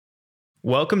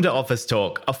Welcome to Office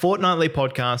Talk, a fortnightly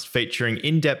podcast featuring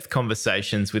in-depth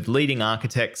conversations with leading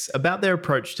architects about their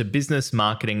approach to business,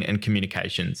 marketing, and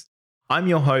communications. I'm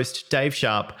your host, Dave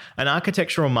Sharp, an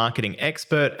architectural marketing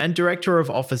expert and director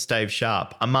of Office Dave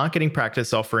Sharp, a marketing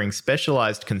practice offering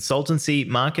specialized consultancy,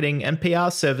 marketing, and PR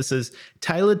services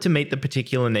tailored to meet the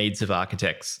particular needs of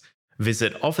architects.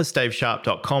 Visit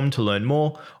officedavesharp.com to learn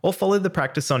more or follow the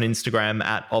practice on Instagram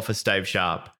at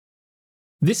officedavesharp.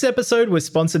 This episode was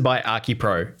sponsored by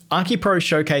ArchiPro. ArchiPro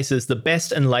showcases the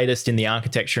best and latest in the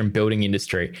architecture and building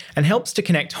industry and helps to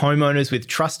connect homeowners with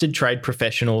trusted trade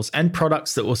professionals and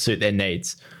products that will suit their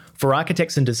needs. For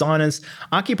architects and designers,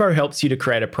 ArchiPro helps you to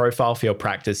create a profile for your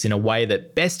practice in a way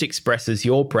that best expresses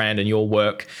your brand and your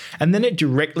work, and then it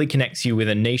directly connects you with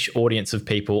a niche audience of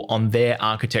people on their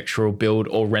architectural build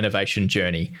or renovation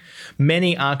journey.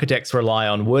 Many architects rely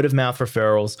on word-of-mouth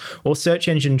referrals or search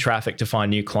engine traffic to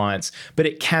find new clients, but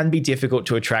it can be difficult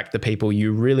to attract the people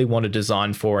you really want to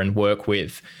design for and work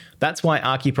with. That's why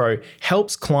ArchiPro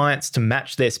helps clients to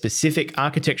match their specific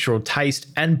architectural taste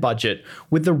and budget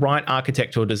with the right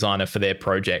architect or designer for their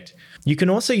project. You can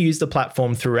also use the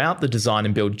platform throughout the design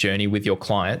and build journey with your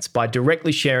clients by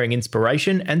directly sharing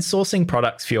inspiration and sourcing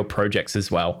products for your projects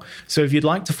as well. So if you'd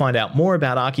like to find out more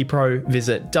about ArchiPro,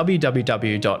 visit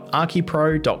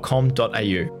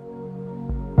www.archipro.com.au.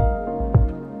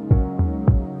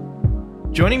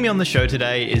 Joining me on the show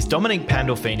today is Dominic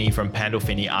Pandolfini from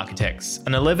Pandolfini Architects,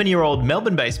 an 11-year-old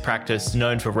Melbourne-based practice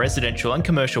known for residential and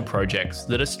commercial projects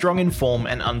that are strong in form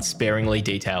and unsparingly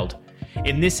detailed.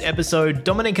 In this episode,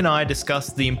 Dominic and I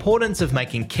discuss the importance of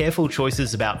making careful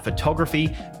choices about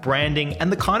photography, branding, and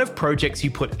the kind of projects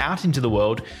you put out into the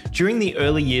world during the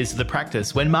early years of the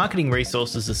practice when marketing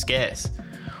resources are scarce.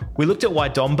 We looked at why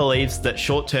Dom believes that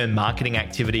short-term marketing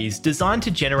activities designed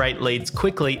to generate leads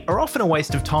quickly are often a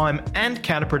waste of time and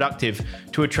counterproductive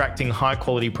to attracting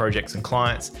high-quality projects and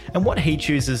clients, and what he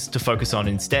chooses to focus on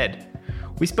instead.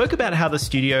 We spoke about how the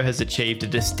studio has achieved a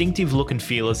distinctive look and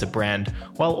feel as a brand,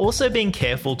 while also being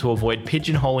careful to avoid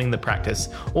pigeonholing the practice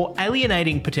or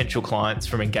alienating potential clients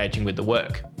from engaging with the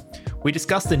work. We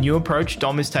discussed the new approach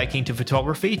Dom is taking to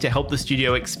photography to help the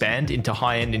studio expand into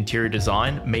high-end interior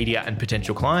design, media, and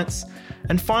potential clients.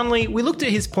 And finally, we looked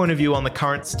at his point of view on the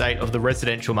current state of the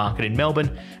residential market in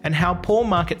Melbourne and how poor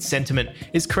market sentiment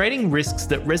is creating risks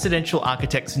that residential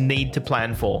architects need to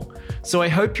plan for. So I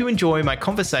hope you enjoy my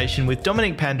conversation with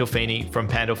Dominic Pandolfini from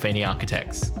Pandolfini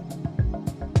Architects.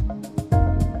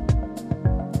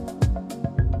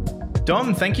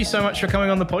 Dom, thank you so much for coming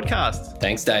on the podcast.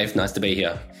 Thanks, Dave. Nice to be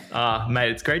here. Mate,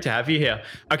 it's great to have you here.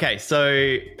 Okay,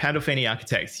 so Pandolfini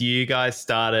Architects, you guys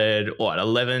started,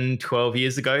 11, 12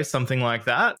 years ago, something like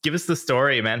that? Give us the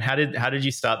story, man. How did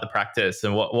you start the practice,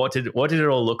 and what did it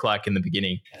all look like in the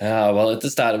beginning? Well, at the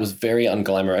start, it was very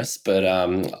unglamorous, but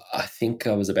I think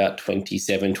I was about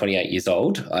 27, 28 years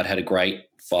old. I'd had a great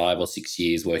 5 or 6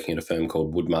 years working at a firm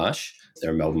called Woodmarsh.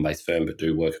 They're a Melbourne-based firm, but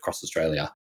do work across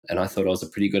Australia. And I thought I was a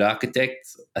pretty good architect.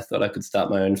 I thought I could start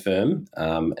my own firm.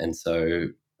 And so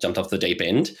jumped off the deep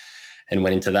end and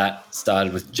went into that.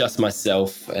 Started with just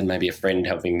myself and maybe a friend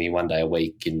helping me one day a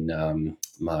week in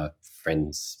my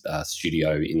friend's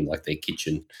studio in like their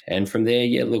kitchen. And from there,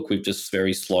 we've just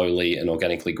very slowly and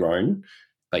organically grown.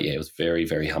 But yeah, it was very,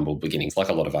 very humble beginnings, like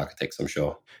a lot of architects, I'm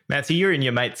sure. Man, so you're in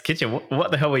your mate's kitchen.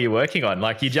 What the hell were you working on?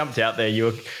 Like, you jumped out there,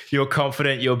 you were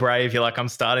confident, you're brave. You're like, I'm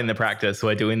starting the practice,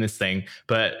 we're doing this thing.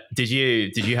 But did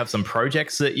you have some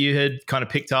projects that you had kind of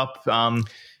picked up? A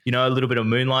little bit of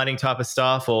moonlighting type of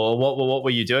stuff, or what were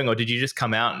you doing? Or did you just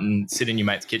come out and sit in your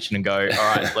mate's kitchen and go,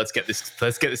 all right, let's get this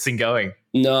thing going?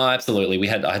 No, absolutely.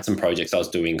 I had some projects I was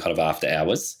doing kind of after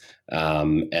hours.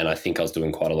 And I think I was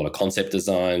doing quite a lot of concept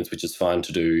designs, which is fine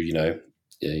to do,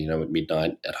 at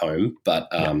midnight at home. But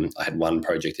I had one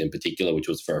project in particular, which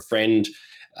was for a friend.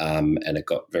 And it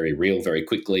got very real very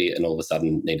quickly and all of a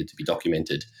sudden needed to be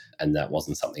documented. And that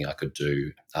wasn't something I could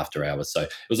do after hours. So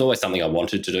it was always something I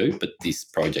wanted to do, but this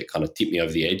project kind of tipped me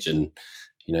over the edge and,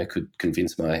 could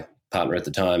convince my partner at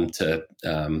the time to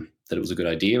that it was a good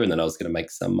idea and that I was going to make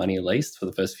some money at least for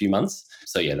the first few months.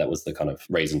 So yeah, that was the kind of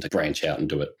reason to branch out and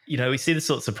do it. We see the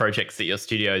sorts of projects that your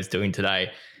studio is doing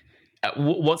today.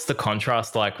 What's the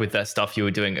contrast like with that stuff you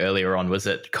were doing earlier on? Was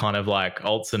it kind of like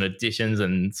alts and additions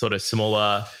and sort of small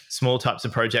types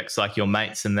of projects like your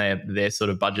mates and their sort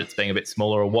of budgets being a bit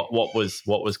smaller, or what was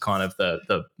kind of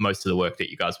the most of the work that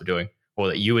you guys were doing, or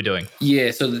that you were doing?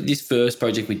 Yeah, so this first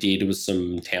project we did was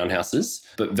some townhouses,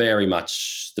 but very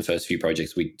much the first few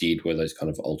projects we did were those kind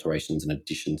of alterations and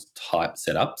additions type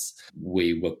setups.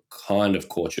 We were kind of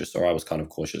cautious, or I was kind of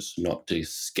cautious, not to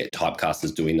get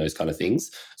typecasters doing those kind of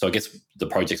things. So I guess the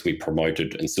projects we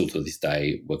promoted, and still to this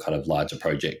day, were kind of larger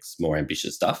projects, more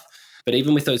ambitious stuff. But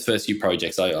even with those first few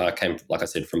projects, I came, like I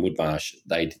said, from Woodmarsh.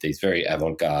 They did these very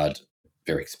avant-garde,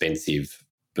 very expensive,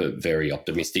 but very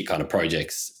optimistic kind of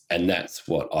projects. And that's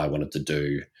what I wanted to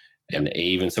do. And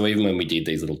even when we did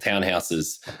these little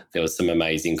townhouses, there was some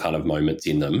amazing kind of moments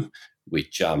in them,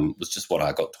 which was just what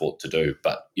I got taught to do.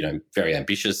 But, very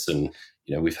ambitious. And,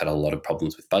 we've had a lot of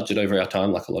problems with budget over our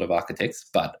time, like a lot of architects.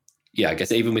 But yeah, I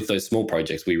guess even with those small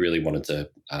projects, we really wanted to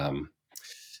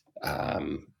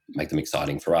make them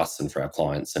exciting for us and for our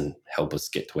clients and help us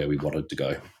get to where we wanted to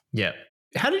go. Yeah.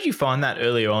 How did you find that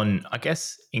early on? I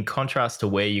guess in contrast to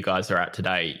where you guys are at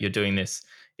today, you're doing this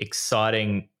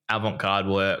exciting avant-garde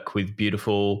work with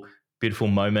beautiful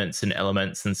moments and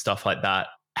elements and stuff like that.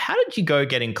 How did you go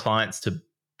getting clients to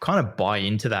kind of buy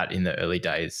into that in the early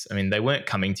days? I mean, they weren't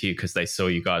coming to you because they saw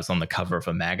you guys on the cover of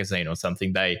a magazine or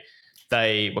something.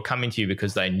 They were coming to you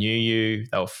because they knew you,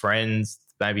 they were friends.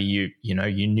 Maybe you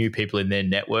knew people in their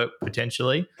network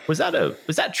potentially. Was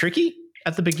that tricky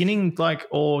at the beginning,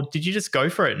 or did you just go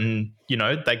for it and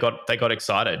they got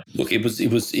excited? Look, it was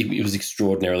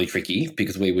extraordinarily tricky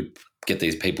because we would get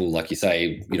these people, like you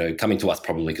say, coming to us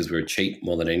probably because we were cheap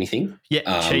more than anything.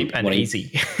 Yeah, cheap and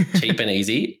easy. Cheap and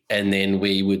easy, and then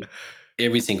we would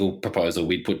every single proposal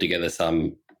we'd put together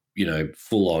some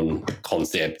full on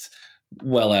concept,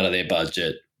 well out of their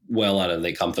budget, well out of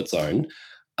their comfort zone.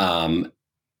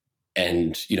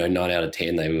 And 9 out of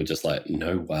 10, they were just like,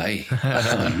 no way.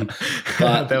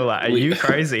 But they were like, are you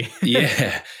crazy?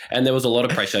 Yeah. And there was a lot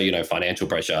of pressure, financial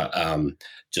pressure,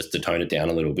 just to tone it down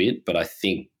a little bit. But I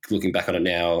think looking back on it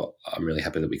now, I'm really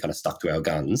happy that we kind of stuck to our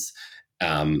guns.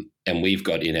 And we've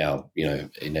got in our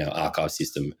archive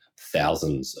system,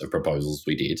 thousands of proposals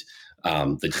we did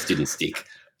that just didn't stick.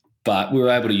 But we were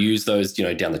able to use those,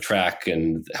 down the track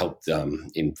and helped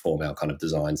inform our kind of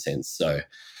design sense. So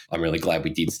I'm really glad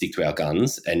we did stick to our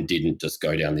guns and didn't just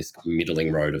go down this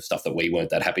middling road of stuff that we weren't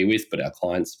that happy with, but our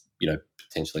clients,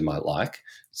 potentially might like.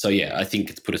 So yeah, I think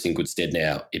it's put us in good stead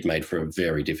now. It made for a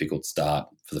very difficult start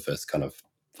for the first kind of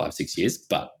 5-6 years,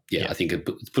 but yeah, I think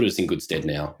it's put us in good stead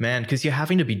now. Man, because you're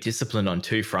having to be disciplined on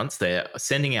two fronts there,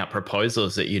 sending out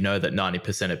proposals that that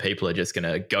 90% of people are just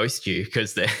going to ghost you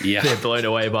because they're blown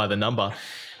away by the number.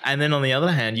 And then on the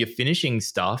other hand, you're finishing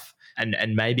stuff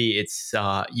and maybe it's,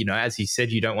 as you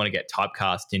said, you don't want to get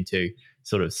typecast into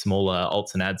sort of smaller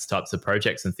alts and ads types of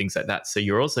projects and things like that. So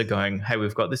you're also going, hey,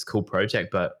 we've got this cool project,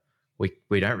 but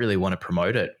we don't really want to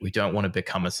promote it. We don't want to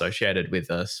become associated with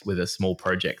a small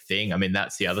project thing. I mean,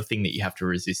 that's the other thing that you have to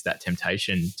resist, that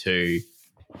temptation to,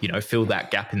 fill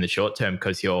that gap in the short term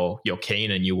because you're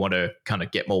keen and you want to kind of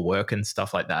get more work and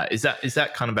stuff like that. Is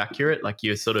that kind of accurate? Like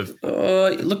you're sort of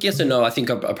look, yes and no. I think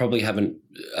I probably haven't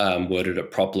worded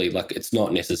it properly. Like it's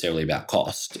not necessarily about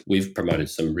cost. We've promoted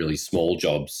some really small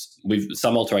jobs. We've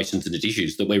some alterations and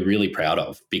additions that we're really proud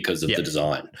of because of the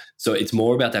design. So it's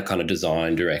more about that kind of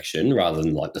design direction rather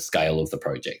than like the scale of the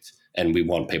project. And we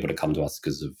want people to come to us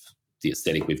because of the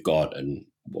aesthetic we've got and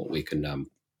what we can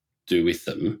do with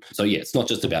them. So yeah, it's not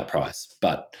just about price,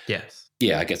 but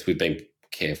I guess we've been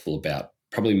careful about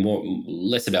probably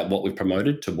less about what we've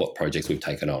promoted to what projects we've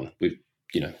taken on. We've,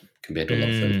 compared to a lot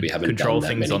of firms, we haven't control done that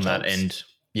things many on jobs. that end.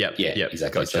 Yep.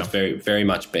 Exactly. Gotcha. So it's very, very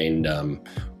much been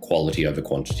quality over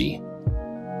quantity.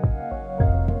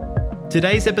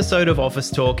 Today's episode of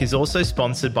Office Talk is also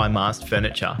sponsored by Mast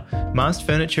Furniture. Mast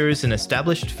Furniture is an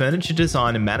established furniture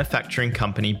design and manufacturing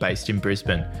company based in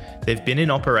Brisbane. They've been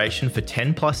in operation for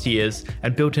 10 plus years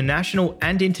and built a national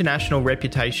and international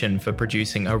reputation for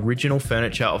producing original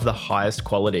furniture of the highest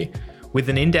quality. With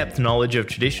an in-depth knowledge of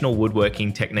traditional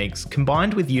woodworking techniques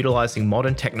combined with utilising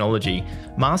modern technology,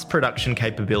 Mast production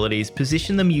capabilities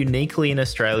position them uniquely in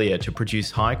Australia to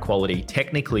produce high-quality,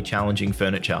 technically challenging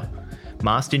furniture.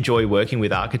 Mast enjoy working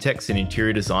with architects and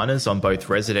interior designers on both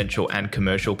residential and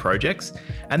commercial projects,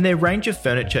 and their range of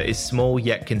furniture is small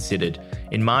yet considered.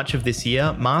 In March of this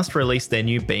year, Mast released their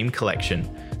new Beam collection.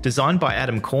 Designed by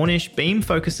Adam Cornish, Beam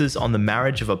focuses on the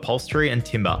marriage of upholstery and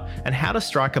timber and how to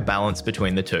strike a balance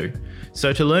between the two.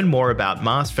 So to learn more about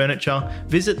Mast Furniture,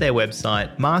 visit their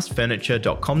website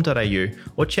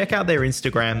mastfurniture.com.au or check out their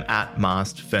Instagram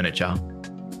 @mastfurniture.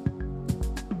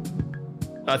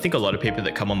 I think a lot of people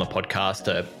that come on the podcast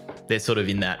they're sort of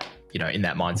in that in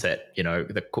that mindset,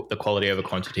 the quality over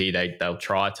quantity, they'll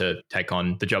try to take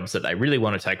on the jobs that they really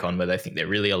want to take on, where they think they're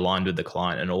really aligned with the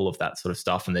client and all of that sort of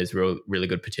stuff. And there's really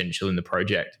good potential in the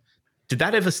project. Did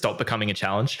that ever stop becoming a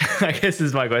challenge? I guess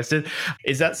is my question.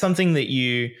 Is that something that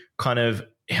you kind of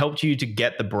helped you to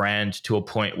get the brand to a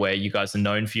point where you guys are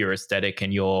known for your aesthetic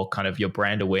and your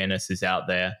brand awareness is out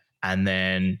there? And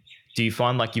then do you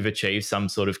find like you've achieved some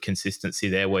sort of consistency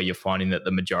there where you're finding that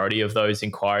the majority of those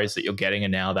inquiries that you're getting are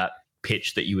now that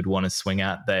pitch that you would want to swing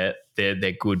at, they're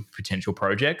good potential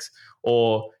projects?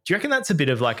 Or do you reckon that's a bit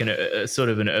of like a sort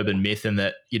of an urban myth, in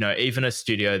that, even a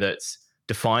studio that's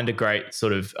defined a great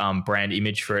sort of brand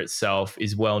image for itself,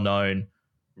 is well known,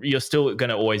 you're still going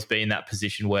to always be in that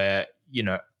position where,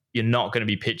 you're not going to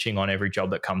be pitching on every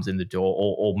job that comes in the door,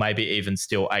 or maybe even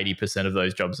still 80% of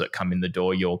those jobs that come in the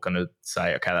door, you're going to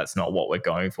say, okay, that's not what we're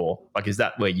going for. Like, is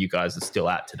that where you guys are still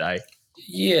at today?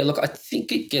 Yeah, look, I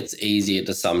think it gets easier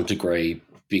to some degree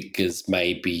because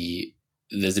maybe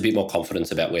there's a bit more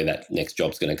confidence about where that next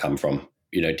job's going to come from.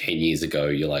 10 years ago,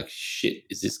 you're like, shit,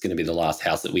 is this going to be the last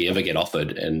house that we ever get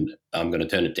offered? And I'm going to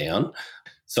turn it down.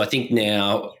 So I think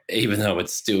now, even though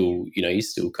it's still, you're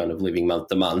still kind of living month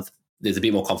to month, there's a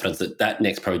bit more confidence that that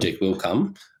next project will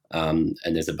come. And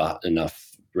there's about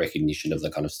enough recognition of the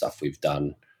kind of stuff we've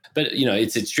done. But,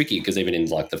 it's tricky because even in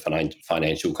like the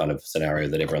financial kind of scenario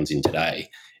that everyone's in today,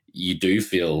 you do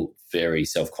feel very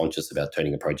self-conscious about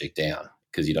turning a project down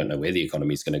because you don't know where the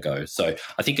economy is going to go. So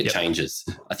I think it changes.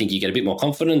 I think you get a bit more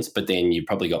confidence, but then you've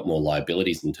probably got more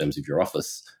liabilities in terms of your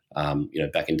office.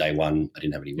 Back in day one, I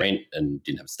didn't have any rent and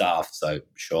didn't have staff. So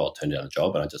sure, I'll turn down a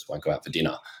job and I just won't go out for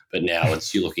dinner. But now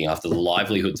you're looking after the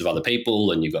livelihoods of other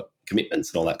people and you've got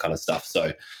commitments and all that kind of stuff.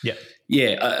 So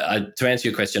to answer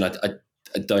your question,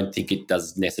 I don't think it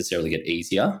does necessarily get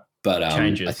easier, but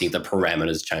I think the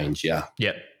parameters change. Yeah.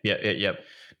 Yep.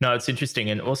 No, it's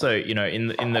interesting. And also, in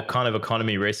the kind of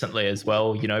economy recently as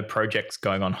well, projects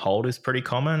going on hold is pretty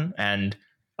common. And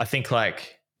I think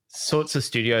like sorts of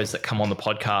studios that come on the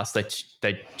podcast,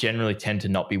 they generally tend to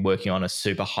not be working on a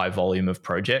super high volume of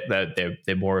project.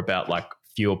 They're more about like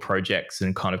fewer projects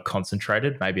and kind of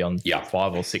concentrated maybe on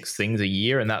 5 or 6 things a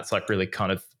year. And that's like really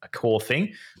kind of a core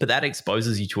thing. But that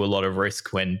exposes you to a lot of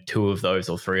risk when 2 of those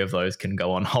or 3 of those can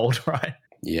go on hold, right?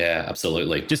 Yeah,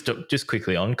 absolutely. Just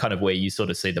quickly on kind of where you sort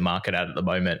of see the market at the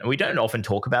moment. And we don't often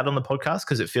talk about it on the podcast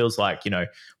because it feels like,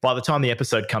 by the time the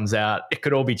episode comes out, it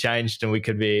could all be changed and we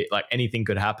could be like anything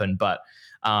could happen. But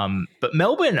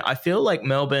Melbourne, I feel like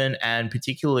Melbourne and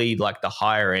particularly like the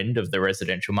higher end of the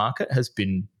residential market has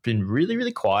been really,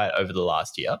 really quiet over the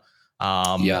last year.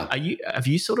 Have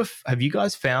you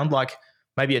guys found like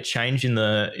maybe a change in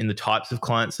the types of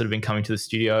clients that have been coming to the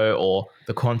studio, or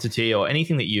the quantity, or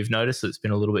anything that you've noticed that's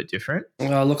been a little bit different?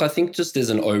 Look, I think just there's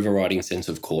an overriding sense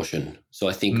of caution. So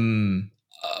I think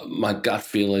my gut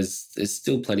feel is there's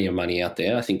still plenty of money out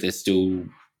there. I think there's still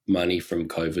money from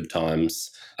COVID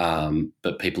times,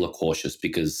 but people are cautious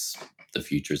because the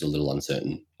future is a little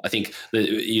uncertain. I think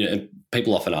that,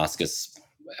 people often ask us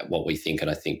what we think, and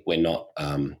I think we're not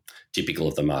typical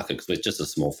of the market because we're just a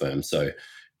small firm. So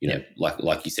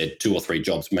like you said, 2 or 3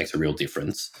 jobs makes a real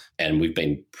difference. And we've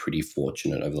been pretty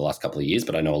fortunate over the last couple of years,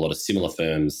 but I know a lot of similar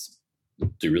firms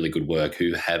do really good work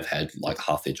who have had like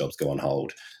half their jobs go on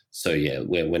hold. So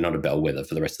we're not a bellwether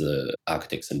for the rest of the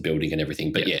architects and building and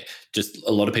everything. But just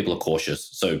a lot of people are cautious.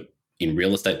 So in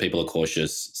real estate, people are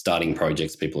cautious. Starting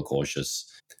projects, people are cautious.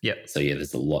 Yeah. So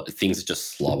there's a lot. Things are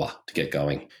just slower to get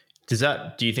going. Do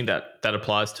you think that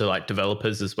applies to like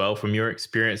developers as well, from your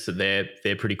experience, that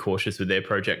they're pretty cautious with their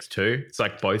projects too? It's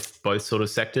like both sort of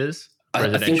sectors,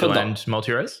 residential and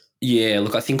multi-res? Yeah,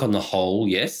 look, I think on the whole,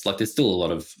 yes. Like there's still a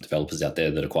lot of developers out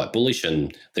there that are quite bullish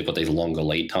and they've got these longer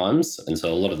lead times. And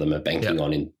so a lot of them are banking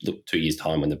on in 2 years'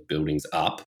 time when the building's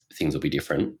up, things will be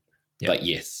different. Yep. But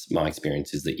yes, my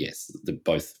experience is that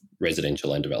both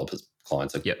residential and developers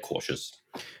clients are cautious.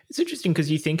 It's interesting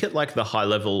because you think at like the high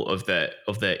level of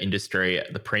the industry,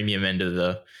 at the premium end of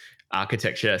the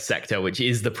architecture sector, which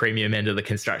is the premium end of the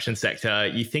construction sector,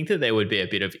 you think that there would be a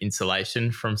bit of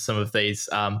insulation from some of these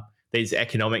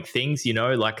economic things,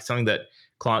 like something that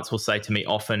clients will say to me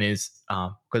often is,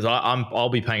 because I'll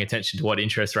be paying attention to what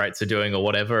interest rates are doing or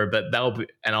whatever, but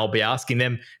I'll be asking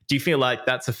them, do you feel like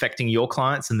that's affecting your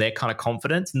clients and their kind of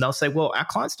confidence? And they'll say, well, our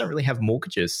clients don't really have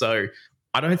mortgages, so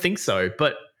I don't think so.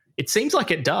 But it seems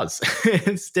like it does.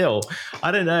 Still,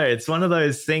 I don't know. It's one of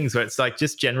those things where it's like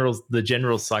just the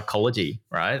general psychology,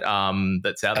 right?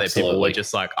 That's out there. Absolutely. People are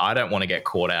just like, I don't want to get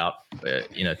caught out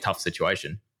in a tough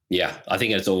situation. Yeah, I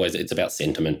think it's about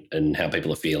sentiment and how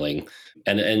people are feeling.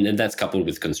 And that's coupled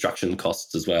with construction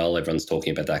costs as well. Everyone's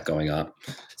talking about that going up.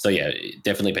 So yeah,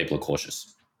 definitely people are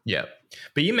cautious. Yeah.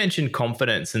 But you mentioned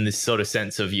confidence and this sort of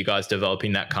sense of you guys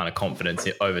developing that kind of confidence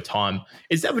over time.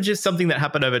 Is that just something that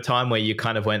happened over time where you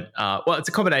kind of went, well, it's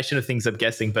a combination of things, I'm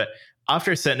guessing, but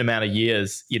after a certain amount of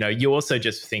years, you also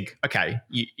just think, okay,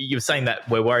 you're saying that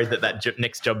we're worried that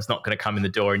next job's not going to come in the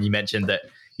door. And you mentioned that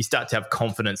you start to have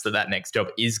confidence that next job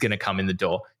is going to come in the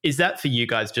door. Is that for you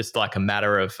guys just like a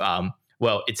matter of,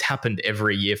 well, it's happened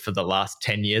every year for the last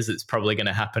 10 years. It's probably going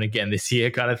to happen again this year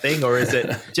kind of thing? Or is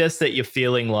it just that you're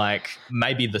feeling like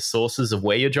maybe the sources of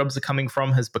where your jobs are coming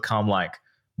from has become like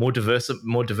more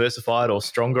diversified or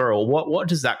stronger? Or what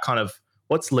does that kind of,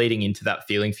 what's leading into that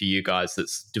feeling for you guys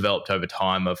that's developed over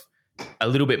time of a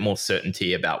little bit more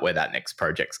certainty about where that next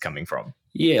project's coming from?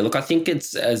 Yeah, look, I think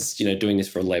it's, as doing this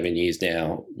for 11 years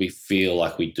now, we feel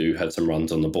like we do have some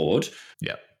runs on the board.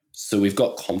 Yeah. So we've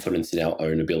got confidence in our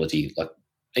own ability. Like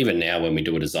even now when we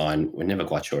do a design, we're never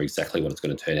quite sure exactly what it's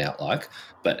going to turn out like.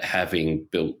 But having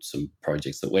built some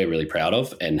projects that we're really proud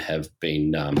of and have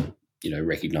been,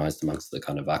 recognised amongst the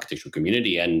kind of architectural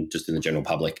community and just in the general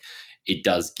public, it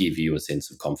does give you a sense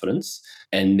of confidence.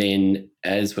 And then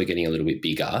as we're getting a little bit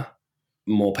bigger,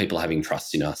 more people are having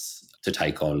trust in us to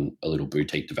take on a little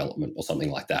boutique development or something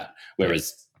like that.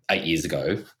 Whereas 8 years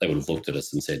ago, they would have looked at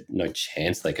us and said, no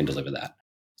chance they can deliver that.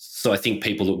 So I think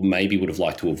people that maybe would have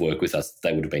liked to have worked with us,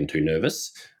 they would have been too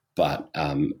nervous. But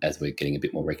as we're getting a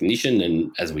bit more recognition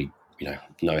and as we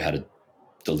know how to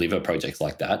deliver projects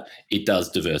like that, it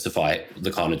does diversify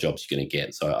the kind of jobs you're going to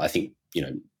get. So I think,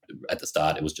 at the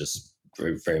start, it was just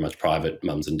very, very much private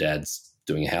mums and dads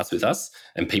doing a house with us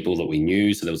and people that we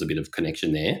knew. So there was a bit of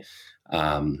connection there.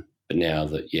 But now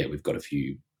that,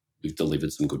 we've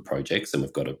delivered some good projects and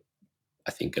we've got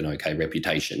I think an okay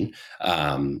reputation.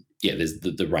 There's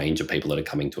the range of people that are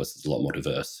coming to us is a lot more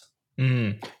diverse.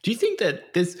 Do you think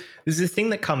that there's this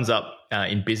thing that comes up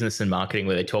in business and marketing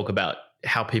where they talk about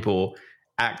how people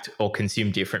act or consume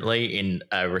differently in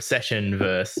a recession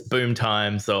versus boom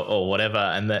times or whatever,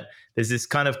 and that there's this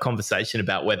kind of conversation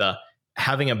about whether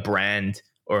having a brand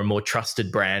or a more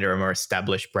trusted brand or a more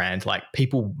established brand, like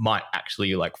people might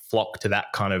actually like flock to that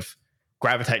kind of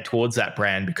gravitate towards that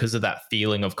brand because of that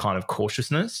feeling of kind of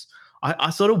cautiousness. I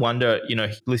sort of wonder,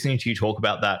 listening to you talk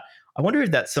about that, I wonder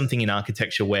if that's something in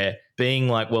architecture where being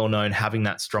like well-known, having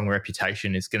that strong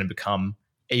reputation is going to become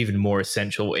even more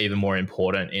essential, even more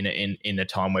important in a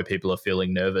time where people are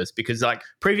feeling nervous. Because like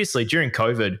previously during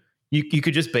COVID, you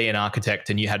could just be an architect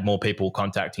and you had more people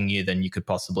contacting you than you could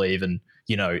possibly even,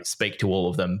 speak to all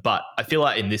of them. But I feel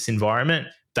like in this environment,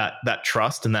 that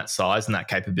trust and that size and that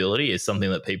capability is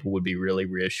something that people would be really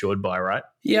reassured by, right?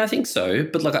 Yeah, I think so.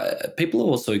 But like people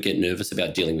also get nervous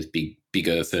about dealing with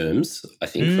bigger firms, I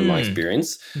think, from my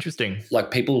experience. Interesting.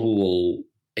 Like people who will,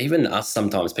 even us,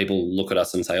 sometimes people look at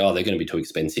us and say, oh, they're going to be too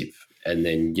expensive. And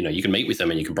then, you can meet with them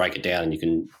and you can break it down and you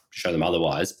can show them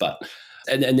otherwise. But,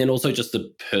 and then also just the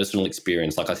personal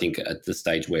experience. Like I think at the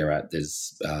stage we're at,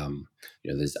 there's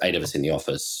 8 of us in the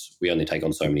office. We only take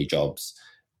on so many jobs.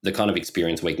 The kind of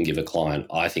experience we can give a client,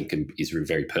 I think, is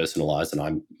very personalised. And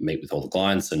I meet with all the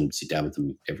clients and sit down with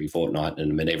them every fortnight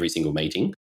and at every single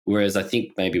meeting. Whereas I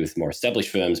think maybe with more established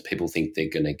firms, people think they're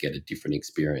going to get a different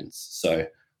experience. So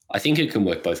I think it can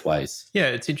work both ways. Yeah,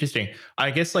 it's interesting. I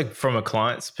guess like from a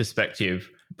client's perspective,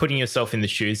 putting yourself in the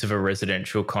shoes of a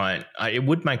residential client, it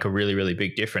would make a really, really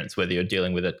big difference whether you're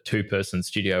dealing with a 2-person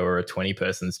studio or a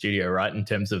 20-person studio, right? In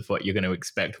terms of what you're going to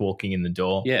expect walking in the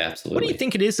door. Yeah, absolutely. What do you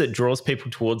think it is that draws people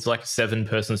towards like a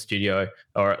 7-person studio,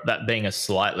 or that being a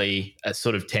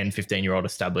sort of 10, 15-year-old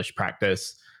established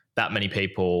practice, that many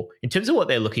people, in terms of what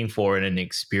they're looking for in an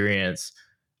experience?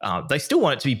 They still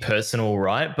want it to be personal,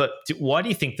 right? But why do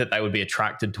you think that they would be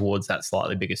attracted towards that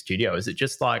slightly bigger studio? Is it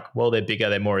just like, well, they're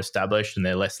bigger, they're more established, and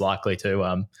they're less likely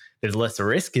to, there's less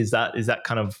risk? Is that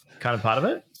kind of part of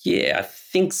it? Yeah, I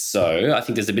think so. I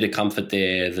think there's a bit of comfort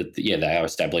there that, they are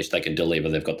established, they can deliver,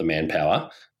 they've got the manpower,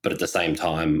 but at the same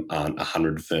time aren't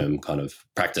 100 firm kind of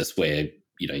practice where,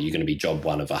 you're going to be job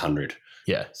one of 100.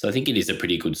 Yeah. So I think it is a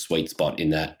pretty good sweet spot in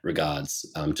that regards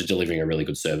to delivering a really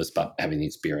good service, but having the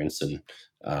experience and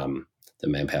the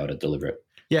manpower to deliver it.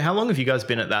 Yeah. How long have you guys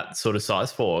been at that sort of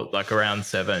size for? Like around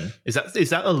 7? Is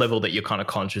that a level that you're kind of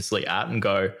consciously at and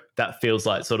go, that feels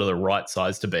like sort of the right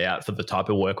size to be at for the type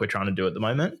of work we're trying to do at the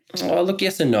moment? Oh, look,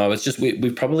 yes and no. It's just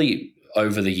we've probably,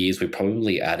 over the years, we've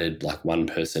probably added like 1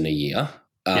 person a year.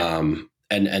 And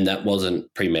that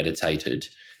wasn't premeditated.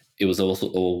 It was also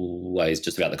always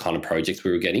just about the kind of projects we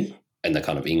were getting and the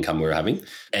kind of income we were having.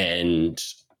 And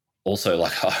also,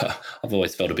 like, I've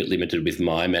always felt a bit limited with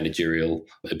my managerial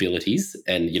abilities.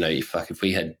 And, if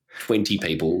we had 20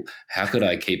 people, how could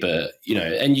I keep and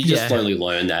you just Yeah. slowly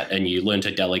learn that, and you learn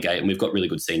to delegate. And we've got really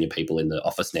good senior people in the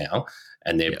office now,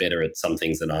 and they're better at some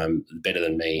things than I'm better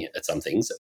than me at some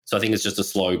things. So I think it's just a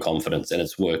slow confidence, and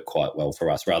it's worked quite well for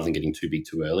us rather than getting too big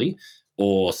too early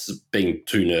or being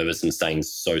too nervous and staying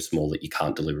so small that you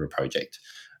can't deliver a project.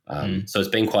 So it's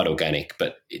been quite organic,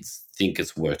 but I think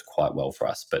it's worked quite well for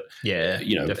us. But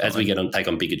definitely. as we take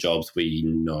on bigger jobs, we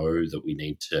know that we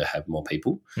need to have more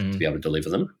people to be able to deliver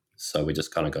them. So we're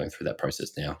just kind of going through that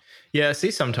process now. Yeah, I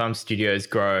see sometimes studios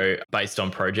grow based on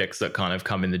projects that kind of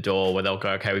come in the door where they'll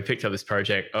go, okay, we picked up this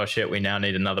project. Oh shit, we now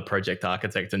need another project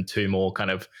architect and 2 more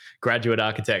kind of graduate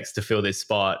architects to fill this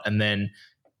spot. And then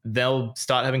they'll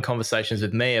start having conversations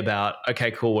with me about,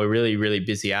 okay, cool, we're really, really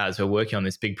busy as we're working on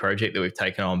this big project that we've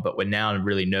taken on, but we're now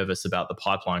really nervous about the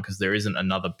pipeline because there isn't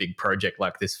another big project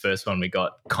like this first one we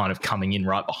got kind of coming in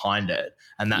right behind it.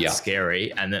 And that's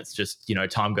scary. And that's just,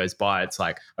 time goes by. It's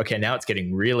like, okay, now it's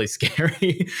getting really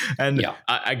scary. And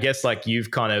I guess like you've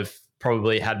kind of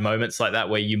probably had moments like that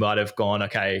where you might have gone,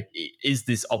 okay, is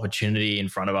this opportunity in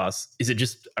front of us? Is it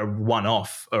just a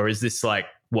one-off, or is this like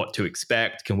what to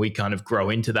expect? Can we kind of grow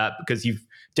into that? Because you've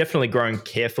definitely grown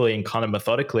carefully and kind of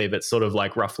methodically, but sort of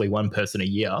like roughly 1 person a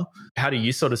year. How do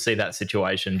you sort of see that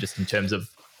situation just in terms of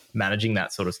managing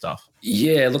that sort of stuff?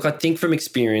 Yeah, look, I think from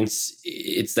experience,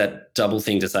 it's that double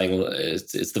thing to saying,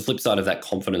 it's the flip side of that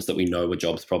confidence that we know a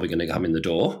job's probably going to come in the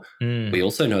door. We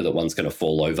also know that one's going to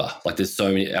fall over. Like there's so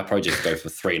many, our projects go for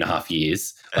 3.5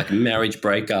 years, like marriage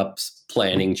breakups,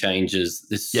 planning changes.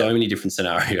 There's so many different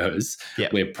scenarios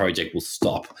where project will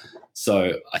stop.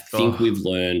 So I think we've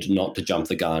learned not to jump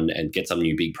the gun and get some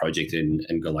new big project in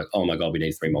and go like, oh my God, we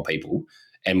need 3 more people.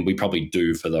 And we probably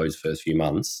do for those first few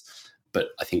months.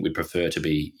 But I think we'd prefer to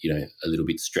be, a little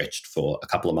bit stretched for a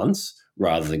couple of months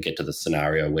rather than get to the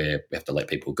scenario where we have to let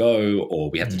people go or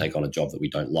we have to take on a job that we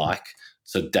don't like.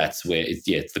 So that's where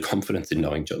it's the confidence in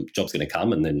knowing job's going to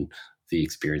come, and then the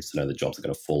experience to know the jobs are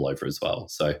going to fall over as well.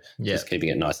 So just keeping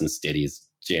it nice and steady has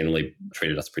generally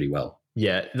treated us pretty well.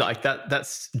 Yeah, like that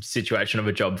situation of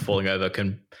a job falling over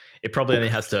it probably only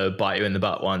has to bite you in the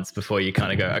butt once before you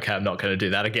kind of go, okay, I'm not going to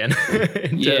do that again.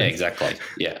 Yeah, exactly.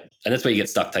 Yeah. And that's where you get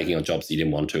stuck taking on jobs that you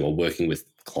didn't want to, or working with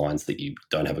clients that you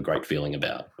don't have a great feeling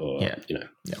about, or,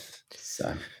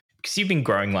 So. Because you've been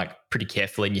growing like pretty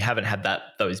carefully and you haven't had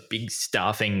those big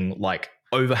staffing like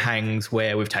overhangs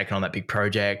where we've taken on that big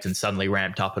project and suddenly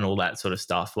ramped up and all that sort of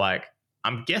stuff. Like,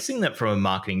 I'm guessing that from a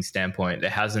marketing standpoint, there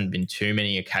hasn't been too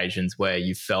many occasions where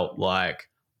you felt like,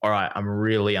 all right, I'm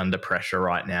really under pressure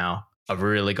right now. I've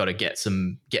really got to get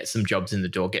some jobs in the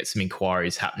door, get some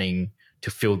inquiries happening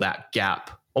to fill that gap.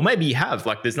 Or maybe you have,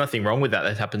 like, there's nothing wrong with that.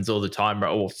 That happens all the time,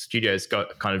 right? Or studios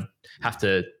kind of have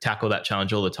to tackle that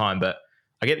challenge all the time. But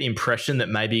I get the impression that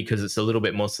maybe because it's a little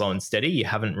bit more slow and steady, you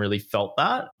haven't really felt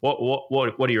that. What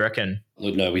do you reckon?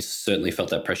 Look, no, we certainly felt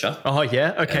that pressure. Oh,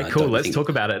 yeah? Okay, cool. Let's talk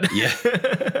about it. Yeah.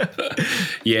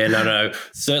 Yeah, no.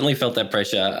 Certainly felt that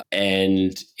pressure.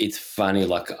 And it's funny,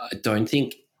 like, I don't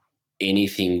think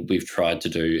anything we've tried to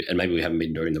do, and maybe we haven't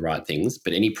been doing the right things,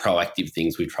 but any proactive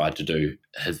things we've tried to do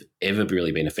have ever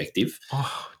really been effective.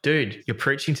 Oh, dude, you're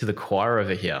preaching to the choir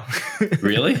over here.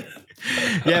 Really?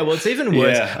 Yeah, well, it's even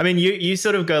worse. Yeah. I mean, you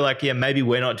sort of go like, yeah, maybe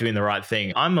we're not doing the right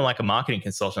thing. I'm like a marketing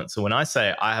consultant. So when I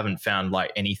say I haven't found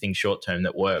like anything short term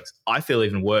that works, I feel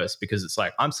even worse because it's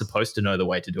like I'm supposed to know the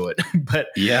way to do it. But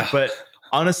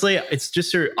honestly, it's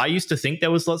just I used to think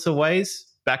there was lots of ways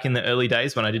back in the early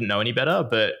days when I didn't know any better.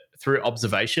 But through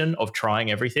observation of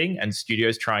trying everything and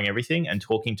studios trying everything and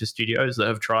talking to studios that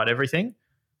have tried everything,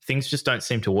 things just don't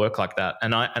seem to work like that.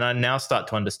 And I now start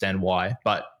to understand why.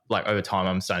 But like over time,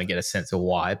 I'm starting to get a sense of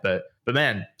why. But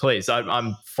man, please,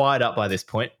 I'm fired up by this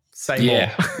point. Say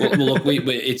more. Well, look,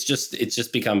 it's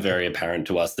just become very apparent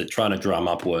to us that trying to drum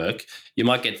up work, you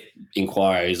might get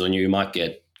inquiries or you might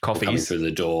get coffees coming through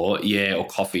the door, or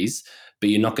coffees, but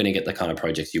you're not going to get the kind of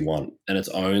projects you want. And it's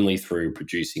only through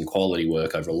producing quality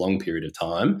work over a long period of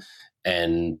time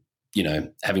and,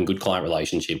 having good client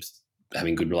relationships,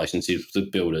 having good relationships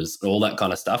with builders, all that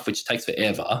kind of stuff, which takes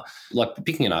forever. Like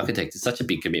picking an architect is such a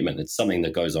big commitment. It's something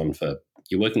that goes on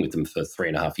you're working with them for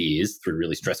 3.5 years through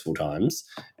really stressful times,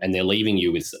 and they're leaving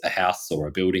you with a house or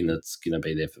a building that's going to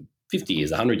be there for 50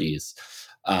 years, 100 years.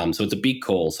 So it's a big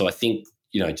call. So I think,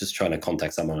 just trying to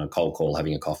contact someone on a cold call,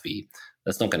 having a coffee,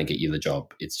 that's not going to get you the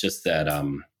job. It's just that,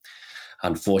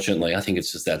 unfortunately, I think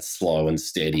it's just that slow and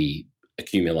steady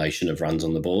accumulation of runs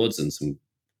on the boards and some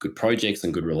good projects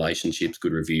and good relationships,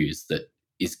 good reviews that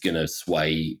is going to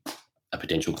sway a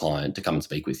potential client to come and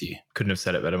speak with you. Couldn't have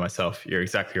said it better myself. You're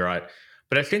exactly right.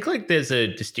 But I think like there's a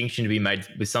distinction to be made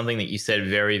with something that you said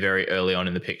very, very early on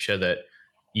in the picture, that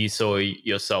you saw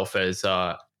yourself as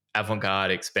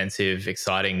avant-garde, expensive,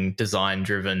 exciting,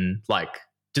 design-driven, like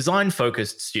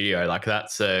design-focused studio. Like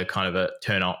that's a kind of a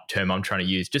term I'm trying to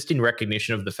use, just in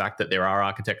recognition of the fact that there are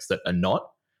architects that are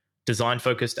not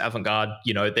design-focused, avant-garde.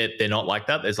 You know, they're not like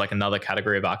that. There's like another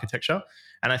category of architecture.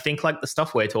 And I think like the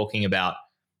stuff we're talking about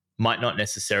might not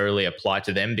necessarily apply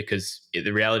to them, because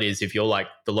the reality is if you're like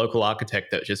the local architect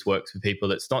that just works with people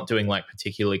that's not doing like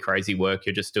particularly crazy work,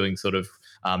 you're just doing sort of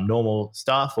normal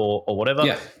stuff or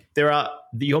whatever,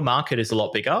 your market is a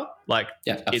lot bigger. Like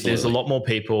there's a lot more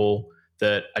people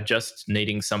that are just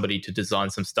needing somebody to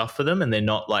design some stuff for them, and they're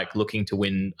not like looking to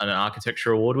win an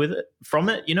architecture award with it from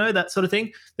it, you know, that sort of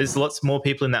thing. There's lots more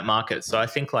people in that market. So I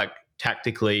think like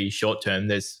tactically short term,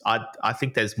 I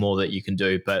think there's more that you can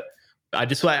do. But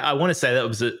I want to say that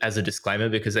was as a disclaimer,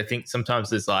 because I think sometimes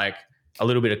there's like a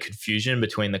little bit of confusion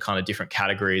between the kind of different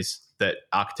categories that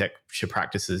architecture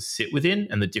practices sit within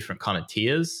and the different kind of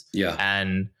tiers. Yeah.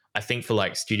 And I think for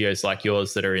like studios like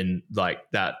yours that are in like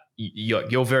that,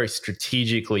 you're very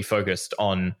strategically focused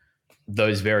on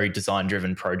those very design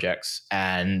driven projects,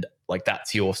 and like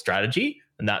that's your strategy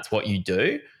and that's what you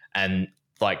do. And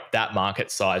like that market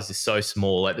size is so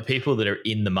small. Like the people that are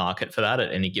in the market for that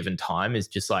at any given time is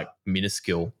just like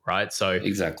minuscule, right? So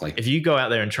exactly, if you go out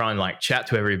there and try and like chat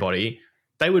to everybody,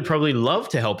 they would probably love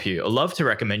to help you or love to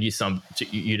recommend you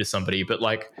to somebody. But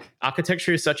like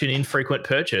architecture is such an infrequent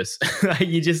purchase.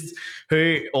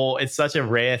 It's such a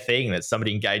rare thing that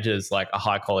somebody engages like a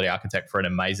high quality architect for an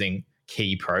amazing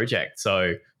key project.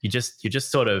 So you're just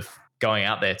sort of going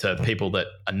out there to people that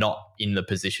are not in the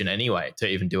position anyway to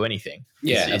even do anything.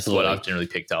 Yeah, is what I've generally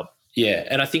picked up. Yeah,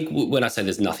 and I think when I say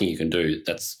there's nothing you can do,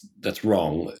 that's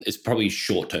wrong. It's probably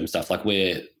short-term stuff. Like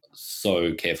we're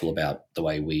so careful about the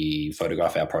way we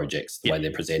photograph our projects, the way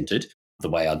they're presented, the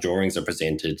way our drawings are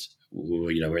presented.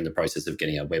 You know, we're in the process of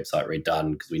getting our website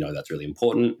redone because we know that's really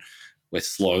important. We're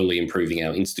slowly improving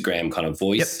our Instagram kind of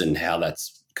voice and how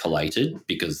that's collated,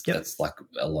 because that's like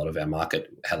a lot of our market,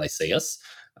 how they see us.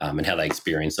 And how they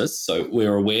experience us. So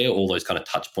we're aware all those kind of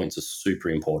touch points are super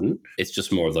important. It's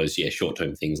just more of those,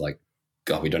 short-term things like,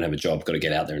 God, we don't have a job, got to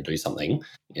get out there and do something.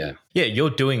 Yeah. Yeah, you're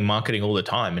doing marketing all the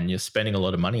time and you're spending a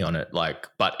lot of money on it. Like,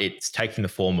 but it's taking the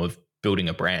form of building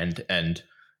a brand and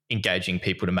engaging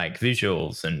people to make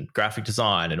visuals and graphic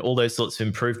design and all those sorts of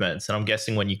improvements. And I'm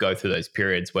guessing when you go through those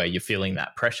periods where you're feeling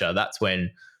that pressure, that's when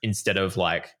instead of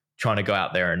like trying to go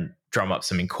out there and drum up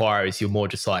some inquiries, you're more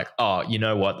just like, oh, you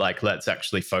know what, like let's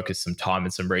actually focus some time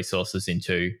and some resources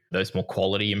into those more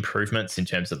quality improvements in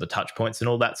terms of the touch points and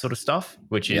all that sort of stuff,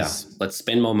 which is let's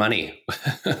spend more money.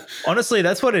 Honestly,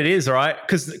 that's what it is, right?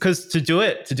 Because to do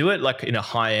it like in a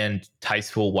high-end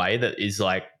tasteful way that is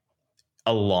like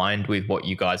aligned with what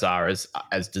you guys are as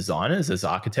designers, as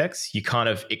architects, it kind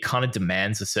of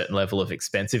demands a certain level of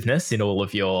expensive-ness in all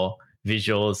of your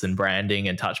visuals and branding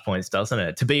and touch points, doesn't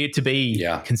it? To be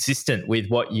consistent with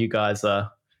what you guys are,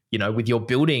 you know, with your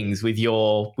buildings, with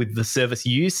the service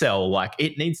you sell, like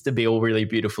it needs to be all really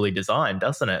beautifully designed,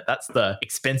 doesn't it? That's the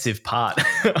expensive part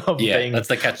of being. That's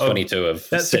the catch-22 of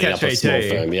setting up a small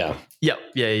firm.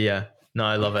 Yeah. No,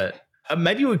 I love it.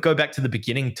 Maybe we'd go back to the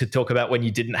beginning to talk about when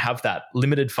you didn't have that.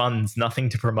 Limited funds, nothing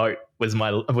to promote was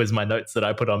my notes that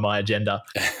I put on my agenda.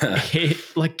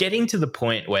 Like getting to the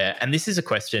point where, and this is a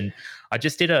question, I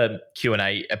just did a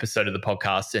Q&A episode of the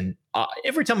podcast, and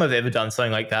every time I've ever done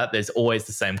something like that, there's always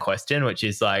the same question, which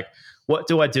is like, what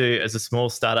do I do as a small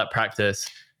startup practice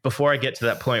before I get to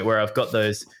that point where I've got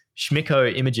those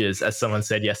schmicko images, as someone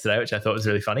said yesterday, which I thought was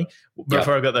really funny.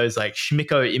 Before I got those like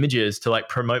schmicko images to like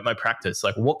promote my practice,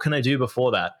 like what can I do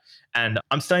before that? And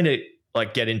I'm starting to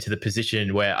like get into the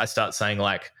position where I start saying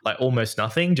like almost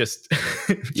nothing, just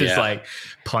like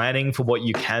planning for what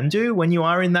you can do when you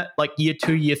are in that like year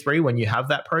 2, year 3, when you have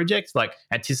that project, like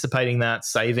anticipating that,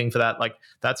 saving for that. Like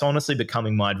that's honestly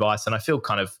becoming my advice. And I feel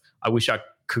I wish I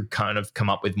could kind of come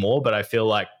up with more, but I feel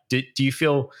like, do you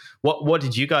feel, what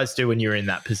did you guys do when you were in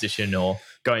that position, or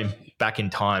going back in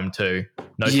time to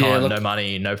no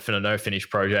money, no finished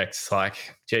projects?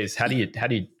 Like, geez, how do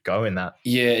you go in that?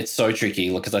 Yeah, it's so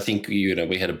tricky because I think,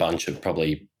 we had a bunch of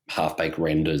probably half-baked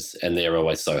renders, and they're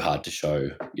always so hard to show,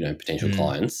 potential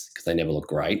clients because they never look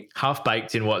great.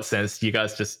 Half-baked in what sense? You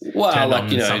guys just Well, turned like, on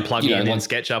some plugin in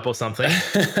SketchUp or something?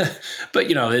 But,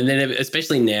 and then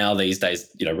especially now these days,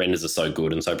 renders are so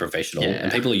good and so professional,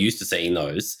 and people are used to seeing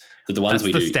those. That the ones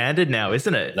That's the standard now,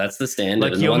 isn't it? That's the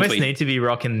standard. Like, you almost need to be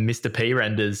rocking Mr. P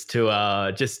renders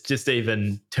to just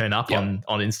even turn up on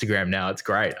Instagram now. It's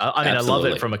great. I mean, Absolutely. I love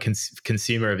it from a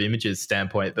consumer of images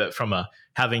standpoint, but from a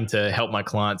having to help my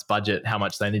clients budget how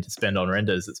much they need to spend on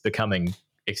renders, it's becoming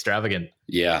extravagant.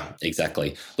 Yeah,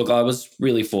 exactly. Look, I was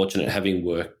really fortunate having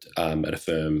worked at a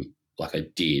firm like I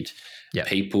did. Yeah.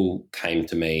 People came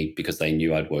to me because they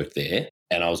knew I'd worked there.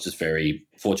 And I was just very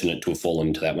fortunate to have fallen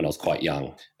into that when I was quite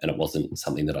young. And it wasn't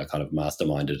something that I kind of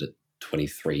masterminded at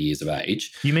 23 years of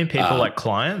age. You mean people like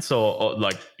clients or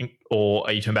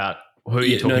are you talking about, who are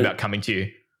you talking about coming to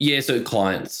you? Yeah, so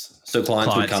clients. So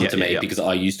clients would come to me because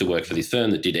I used to work for this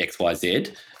firm that did X, Y, Z,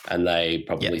 and they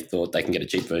probably thought they can get a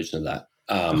cheap version of that.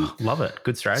 Love it.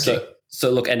 Good strategy.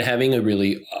 So look, and I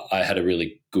had a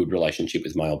really good relationship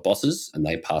with my old bosses, and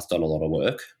they passed on a lot of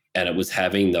work. And it was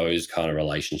having those kind of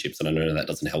relationships, and I know that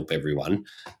doesn't help everyone,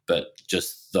 but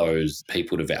just those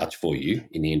people to vouch for you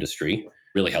in the industry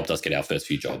really helped us get our first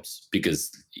few jobs.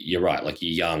 Because you're right, like,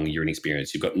 you're young, you're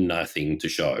inexperienced, you've got nothing to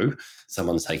show.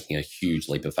 Someone's taking a huge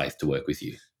leap of faith to work with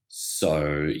you.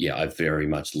 So yeah, I very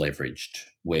much leveraged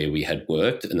where we had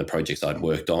worked and the projects I'd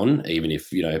worked on, even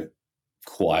if,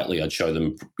 quietly I'd show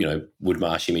them,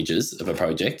 Woodmarsh images of a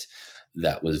project.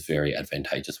 That was very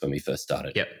advantageous when we first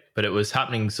started. Yep. But it was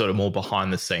happening sort of more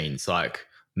behind the scenes, like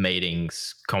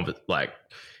meetings,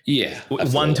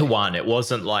 one-to-one. It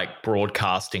wasn't like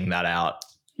broadcasting that out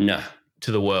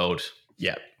to the world.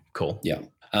 Yeah, cool. Yeah.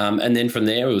 And then from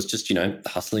there, it was just,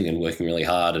 hustling and working really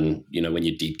hard. And, when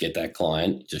you did get that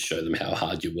client, just show them how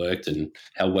hard you worked and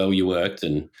how well you worked,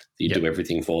 and you do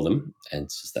everything for them. And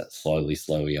it's just that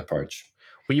slowly approach.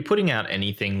 Were you putting out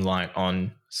anything like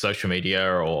on social media,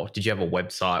 or did you have a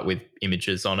website with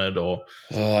images on it? Or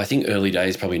I think early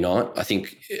days, probably not. I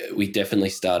think we definitely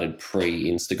started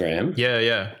pre-Instagram.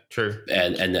 Yeah, true.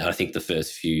 And I think the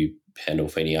first few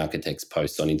Pandolfini Architects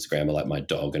posts on Instagram are like my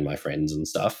dog and my friends and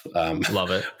stuff.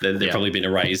 Love it. They've probably been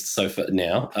erased so far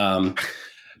now.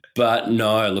 But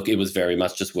no, look, it was very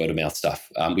much just word of mouth stuff.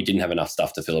 We didn't have enough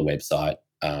stuff to fill a website.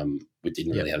 We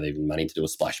didn't really have even money to do a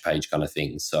splash page kind of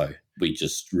thing. So we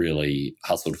just really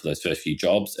hustled for those first few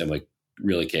jobs, and we're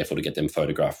really careful to get them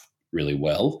photographed really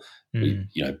well. We,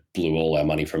 blew all our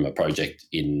money from a project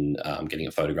in getting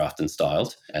it photographed and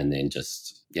styled, and then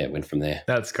just, went from there.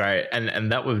 That's great.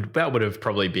 And that would have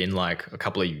probably been like a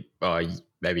couple of,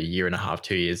 maybe a year and a half,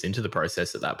 2 years into the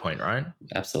process at that point, right?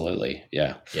 Absolutely.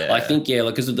 Yeah. I think,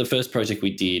 because the first project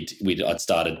we did, I'd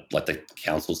started like the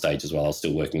council stage as well. I was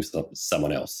still working with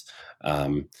someone else.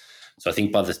 So I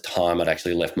think by the time I'd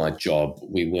actually left my job,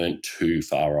 we weren't too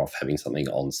far off having something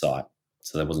on site.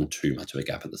 So there wasn't too much of a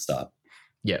gap at the start.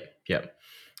 Yeah.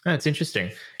 That's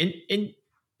interesting.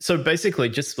 So basically,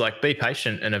 just like be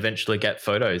patient and eventually get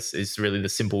photos is really the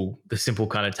simple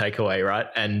kind of takeaway, right?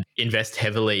 And invest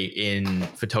heavily in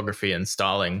photography and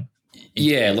styling.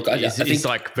 Yeah, look, I think it's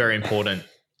like very important.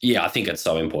 Yeah, I think it's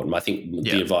so important. I think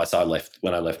the advice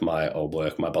when I left my old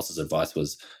work, my boss's advice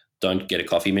was, don't get a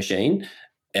coffee machine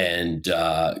and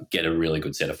get a really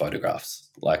good set of photographs.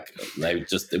 Like,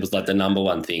 it was like the number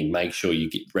one thing. Make sure you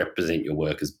represent your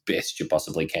work as best you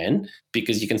possibly can,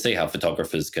 because you can see how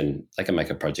photographers can make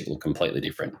a project look completely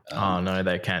different. No,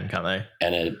 they can't they?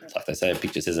 And like they say, a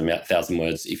picture says 1,000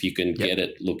 words. If you can get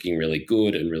it looking really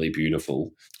good and really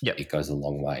beautiful, it goes a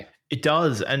long way. It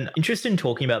does. And interested in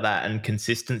talking about that and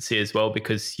consistency as well,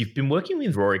 because you've been working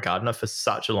with Rory Gardner for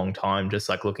such a long time, just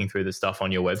like looking through the stuff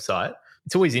on your website.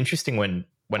 It's always interesting when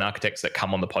architects that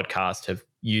come on the podcast have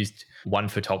used one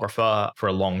photographer for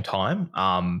a long time.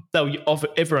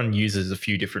 Everyone uses a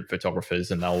few different photographers,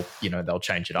 and they'll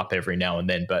change it up every now and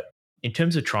then. But in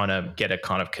terms of trying to get a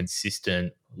kind of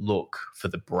consistent look for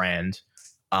the brand,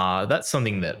 that's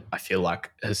something that I feel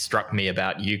like has struck me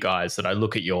about you guys, that I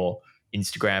look at your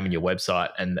Instagram and your website,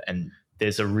 and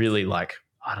there's a really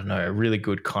a really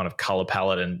good kind of color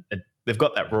palette, and they've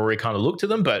got that Rory kind of look to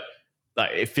them, but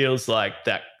like it feels like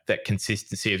that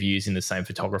consistency of using the same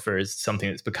photographer is something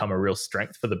that's become a real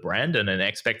strength for the brand, and an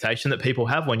expectation that people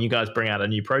have when you guys bring out a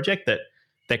new project, that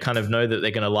they kind of know that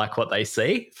they're going to like what they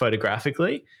see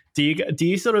photographically. Do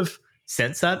you sort of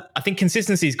sense that? I think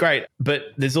consistency is great, but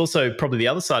there's also probably the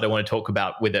other side I want to talk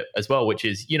about with it as well, which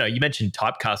is, you mentioned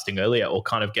typecasting earlier, or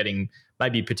kind of getting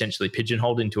maybe potentially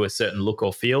pigeonholed into a certain look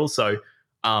or feel. So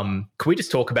can we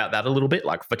just talk about that a little bit,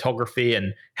 like photography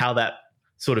and how that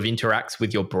sort of interacts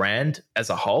with your brand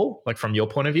as a whole, like from your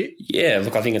point of view? Yeah,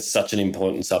 look, I think it's such an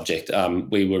important subject.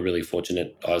 We were really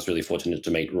fortunate. I was really fortunate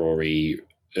to meet Rory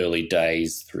early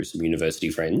days through some university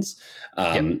friends.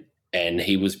 Yep. And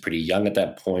he was pretty young at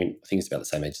that point. I think he's about the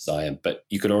same age as I am, but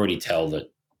you could already tell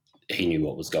that he knew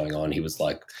what was going on. He was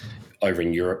like over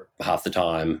in Europe half the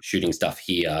time, shooting stuff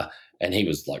here, and he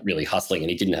was like really hustling,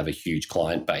 and he didn't have a huge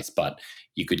client base, but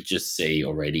you could just see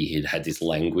already he'd had this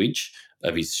language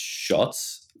of his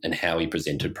shots and how he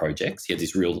presented projects. He had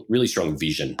this really strong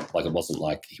vision. Like, it wasn't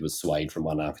like he was swayed from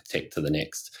one architect to the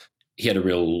next. He had a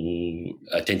real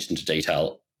attention to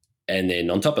detail. And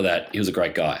then on top of that, he was a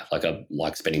great guy. Like, I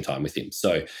like spending time with him.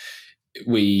 So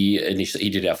he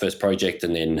did our first project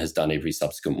and then has done every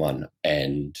subsequent one.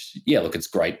 And yeah, look, it's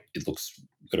great. It looks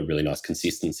got a really nice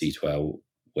consistency to our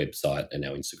website and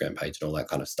our Instagram page and all that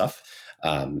kind of stuff.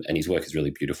 And his work is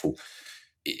really beautiful.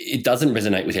 It doesn't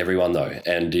resonate with everyone though,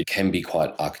 and it can be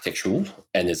quite architectural,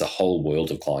 and there's a whole world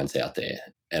of clients out there.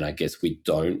 And I guess we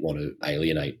don't want to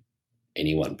alienate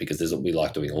anyone because we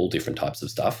like doing all different types of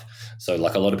stuff. So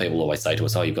like a lot of people always say to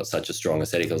us, oh, you've got such a strong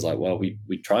aesthetic. I was like, well, we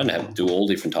try and do all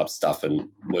different types of stuff and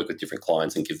work with different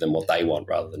clients and give them what they want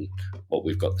rather than what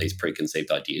we've got these preconceived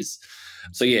ideas.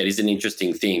 So yeah, it is an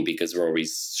interesting thing because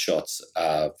Rory's shots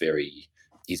are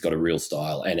he's got a real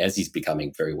style. And as he's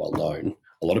becoming very well known,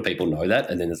 a lot of people know that.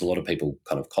 And then there's a lot of people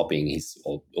kind of copying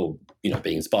or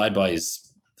being inspired by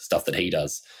his stuff that he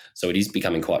does. So it is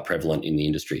becoming quite prevalent in the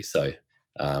industry. So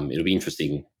it'll be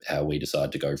interesting how we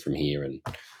decide to go from here.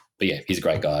 But yeah, he's a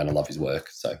great guy and I love his work.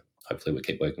 So hopefully we'll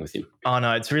keep working with him. Oh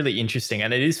no, it's really interesting.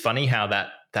 And it is funny how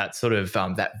that sort of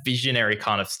that visionary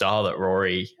kind of style that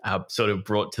Rory sort of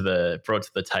brought to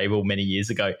the table many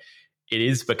years ago, it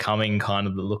is becoming kind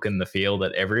of the look and the feel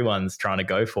that everyone's trying to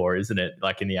go for, isn't it?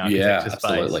 Like in the architecture space.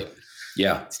 Absolutely.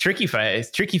 Yeah. It's tricky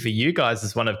for you guys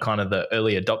as one of kind of the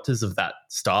early adopters of that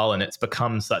style, and it's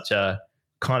become such a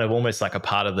kind of almost like a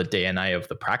part of the DNA of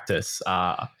the practice.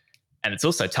 And it's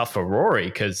also tough for Rory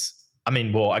because,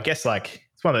 I guess like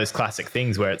it's one of those classic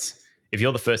things where it's if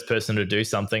you're the first person to do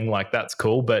something, like that's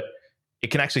cool, but it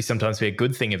can actually sometimes be a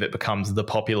good thing if it becomes the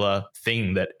popular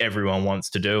thing that everyone wants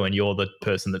to do and you're the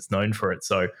person that's known for it.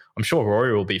 So I'm sure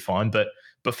Rory will be fine. But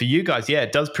for you guys, yeah,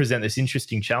 it does present this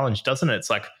interesting challenge, doesn't it?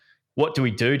 It's like, what do we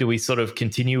do? Do we sort of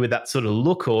continue with that sort of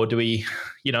look, or do we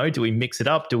mix it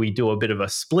up? Do we do a bit of a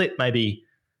split, maybe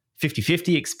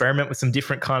 50-50, experiment with some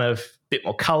different kind of bit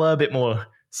more color, bit more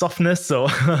softness, or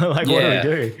like what do we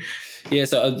do? Yeah,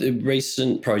 so a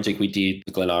recent project we did,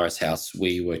 the Glen Iris house,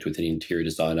 we worked with an interior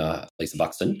designer, Lisa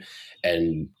Buxton,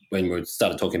 and when we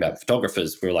started talking about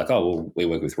photographers, we were like, oh, well, we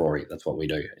work with Rory, that's what we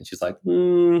do. And she's like,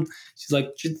 do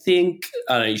you think,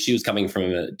 I don't know, she was coming from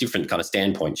a different kind of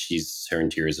standpoint. Her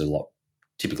interiors are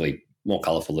typically more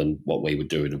colourful than what we would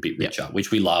do and a bit richer,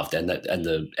 which we loved. And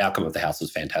the outcome of the house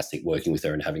was fantastic, working with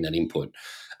her and having that input.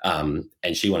 And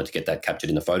she wanted to get that captured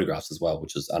in the photographs as well,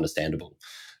 which is understandable.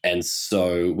 And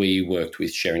so we worked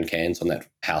with Sharon Cairns on that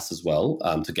house as well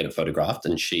to get it photographed.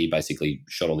 And she basically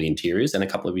shot all the interiors and a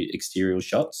couple of exterior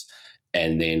shots.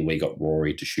 And then we got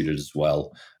Rory to shoot it as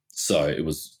well. So it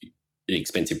was an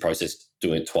expensive process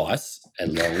doing it twice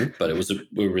and long, but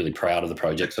we were really proud of the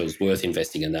project. So it was worth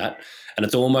investing in that. And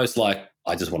it's almost like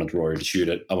I just wanted Rory to shoot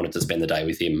it. I wanted to spend the day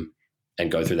with him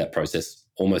and go through that process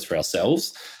almost for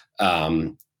ourselves.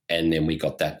 And then we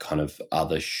got that kind of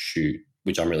other shoot,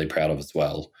 which I'm really proud of as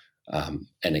well. And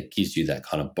it gives you that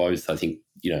kind of both. I think,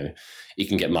 it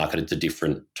can get marketed to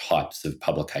different types of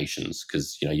publications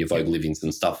because, your Vogue Livings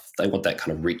and stuff, they want that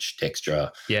kind of rich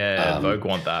texture. Yeah, Vogue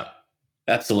want that.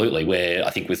 Absolutely. Where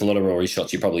I think with a lot of Rory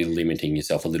shots, you're probably limiting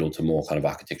yourself a little to more kind of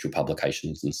architectural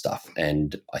publications and stuff.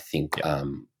 And I think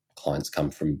clients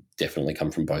definitely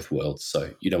come from both worlds. So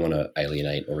you don't want to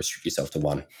alienate or restrict yourself to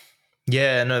one.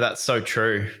 Yeah, no, that's so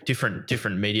true.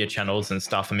 Different media channels and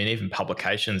stuff. Even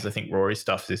publications. I think Rory's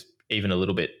stuff is even a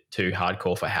little bit too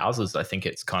hardcore for houses. I think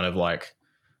it's kind of like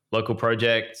local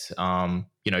project.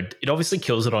 It obviously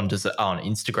kills it on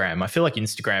Instagram. I feel like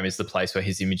Instagram is the place where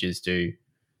his images do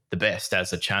the best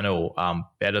as a channel,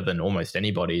 better than almost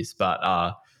anybody's.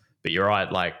 But you're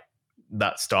right, like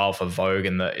that style for Vogue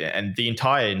and the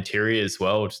entire interiors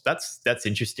world. That's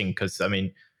interesting because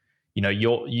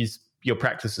your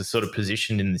practice is sort of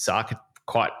positioned in this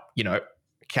quite,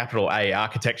 capital A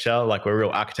architecture, like we're real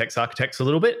architects a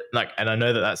little bit. And I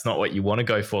know that that's not what you want to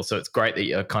go for. So it's great that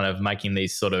you're kind of making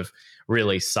these sort of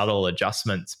really subtle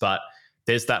adjustments. But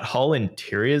there's that whole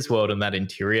interiors world and that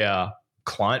interior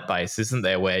client base, isn't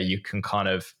there, where you can kind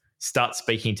of start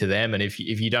speaking to them. And if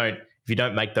you don't if you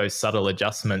don't make those subtle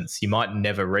adjustments, you might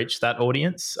never reach that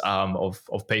audience of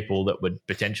people that would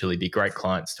potentially be great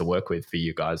clients to work with for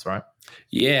you guys, right?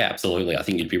 Yeah, absolutely. I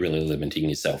think you'd be really limiting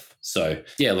yourself. So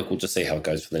yeah, look, we'll just see how it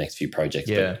goes for the next few projects.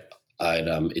 Yeah.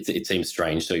 But it seems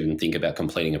strange to even think about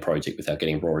completing a project without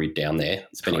getting Rory down there,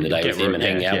 spending the day with him and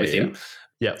hanging out with him.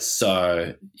 Yeah.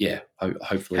 So yeah,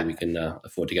 hopefully we can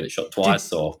afford to get it shot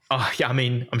twice. I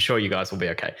mean, I'm sure you guys will be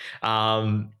okay.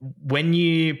 When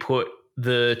you put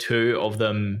the two of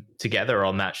them together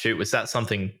on that shoot, was that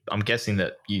something I'm guessing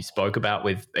that you spoke about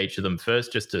with each of them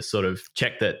first, just to sort of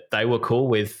check that they were cool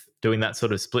with doing that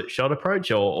sort of split shot approach,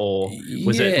 or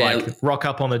was it like rock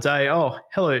up on the day? Oh,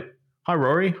 hello. Hi,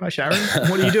 Rory. Hi, Sharon.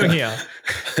 What are you doing here?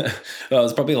 Well,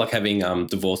 it's probably like having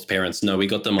divorced parents. No, we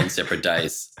got them on separate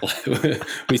days.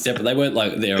 They weren't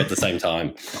like there at the same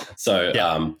time. So,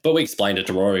 but we explained it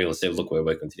to Rory. We said, look, we're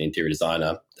working with an interior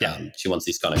designer. She wants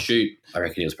this kind of shoot. I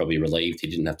reckon he was probably relieved he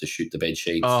didn't have to shoot the bed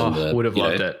sheets. Oh, would have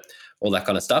loved it. All that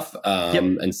kind of stuff.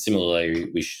 And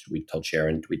similarly, we told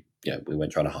Sharon, we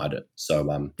weren't trying to hide it.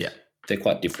 So, they're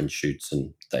quite different shoots,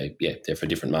 and they're for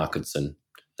different markets, and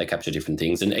they capture different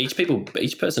things, and each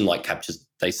person like captures.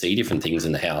 They see different things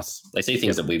in the house. They see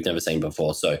things that we've never seen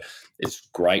before. So it's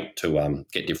great to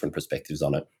get different perspectives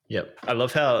on it. Yep, I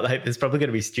love how there's probably going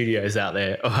to be studios out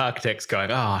there or architects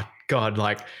going, "Oh God,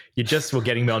 like you just were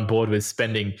getting me on board with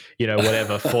spending,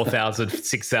 whatever $4,000,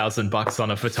 $6,000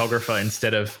 on a photographer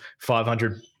instead of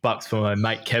 $500 for my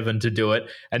mate Kevin to do it,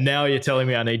 and now you're telling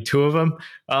me I need two of them?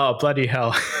 Oh bloody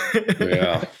hell!"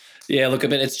 Yeah. Yeah, look, I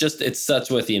mean, it's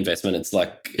such worth the investment. It's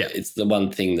like, it's the one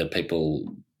thing that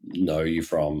people know you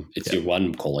from. It's your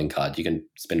one calling card. You can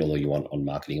spend all you want on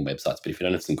marketing and websites, but if you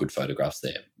don't have some good photographs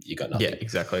there, you got nothing. Yeah,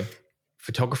 exactly.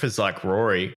 Photographers like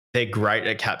Rory, they're great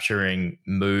at capturing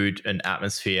mood and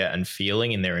atmosphere and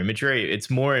feeling in their imagery. It's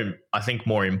more, I think,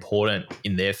 more important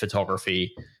in their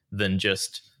photography than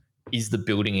just, is the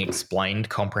building explained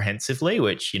comprehensively,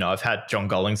 which, I've had John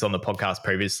Gollings on the podcast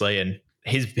previously, and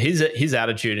his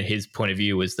attitude and his point of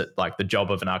view was that like the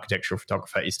job of an architectural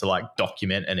photographer is to like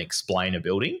document and explain a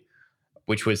building,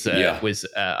 which was a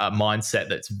mindset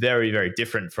that's very, very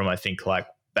different from, I think, like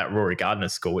that Rory Gardner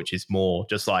school, which is more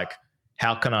just like,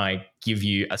 how can I give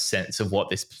you a sense of what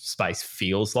this space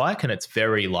feels like? And it's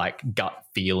very like gut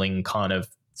feeling kind of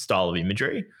style of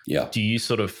imagery. Yeah. Do you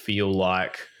sort of feel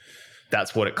like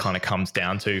that's what it kind of comes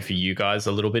down to for you guys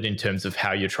a little bit in terms of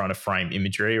how you're trying to frame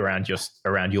imagery around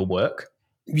your work?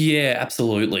 Yeah,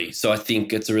 absolutely. So I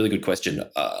think it's a really good question.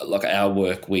 Like our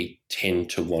work, we tend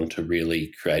to want to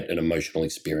really create an emotional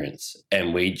experience,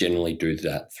 and we generally do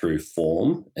that through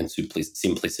form and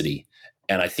simplicity.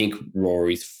 And I think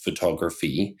Rory's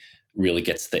photography really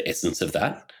gets the essence of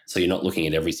that. So you're not looking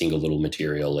at every single little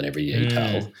material and every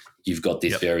detail. You've got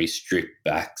this very stripped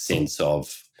back sense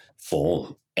of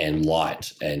form and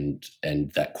light and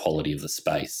that quality of the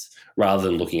space, rather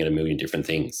than looking at a million different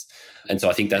things. And so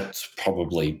I think that's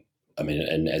probably, I mean,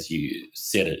 and as you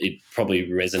said it probably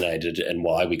resonated, and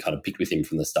why we kind of picked with him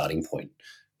from the starting point,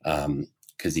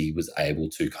 because he was able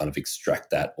to kind of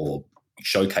extract that or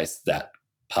showcase that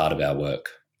part of our work.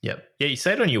 Yep. Yeah, you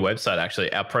say it on your website,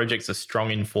 actually. Our projects are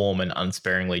strong in form and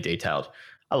unsparingly detailed.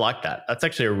 I like that. That's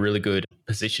actually a really good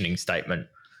positioning statement.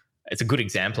 It's a good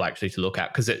example actually to look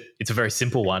at, because it's a very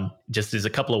simple one. Just there's a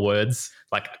couple of words,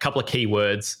 like a couple of key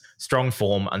words, strong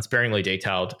form, unsparingly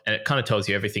detailed, and it kind of tells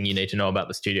you everything you need to know about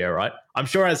the studio, right? I'm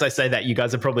sure as I say that, you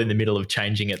guys are probably in the middle of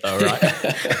changing it though, right?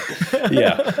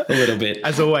 Yeah, a little bit.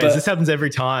 As always, this happens every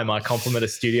time I compliment a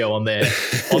studio on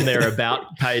their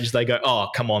about page. They go, "Oh,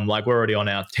 come on, like we're already on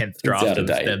our 10th draft of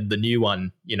the new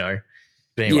one,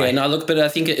 But anyway. Yeah, no, look, but I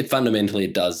think fundamentally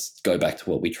it does go back to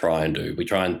what we try and do. We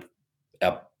try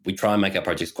and make our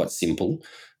projects quite simple,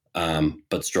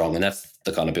 but strong. And that's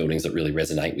the kind of buildings that really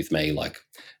resonate with me, like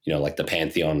the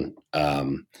Pantheon,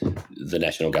 the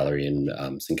National Gallery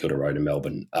in St Kilda Road in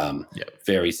Melbourne.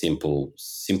 Very simple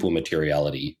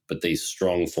materiality, but these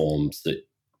strong forms that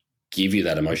give you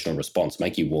that emotional response,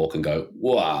 make you walk and go,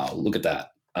 wow, look at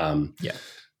that.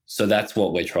 So that's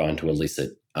what we're trying to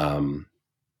elicit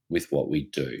with what we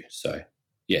do. So,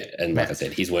 yeah, and like I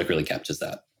said, his work really captures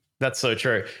that. That's so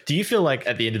true. Do you feel like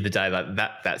at the end of the day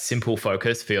that simple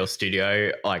focus for your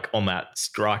studio, like on that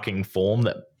striking form,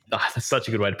 that's such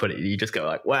a good way to put it. You just go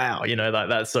like, wow, like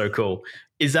that's so cool.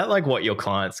 Is that like what your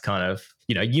clients kind of,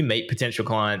 you meet potential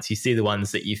clients, you see the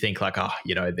ones that you think like,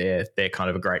 they're kind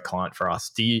of a great client for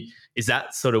us. Is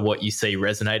that sort of what you see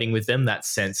resonating with them? That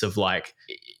sense of like,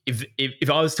 if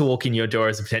I was to walk in your door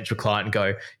as a potential client and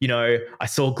go, I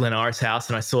saw Glenara's house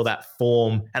and I saw that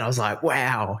form and I was like,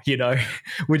 wow,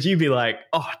 would you be like,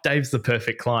 oh, Dave's the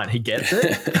perfect client. He gets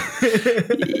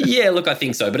it. Yeah, look, I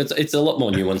think so, but it's a lot more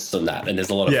nuanced than that. And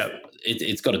there's a lot of, yeah.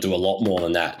 It's got to do a lot more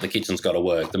than that. The kitchen's got to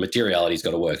work. The materiality's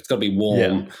got to work. It's got to be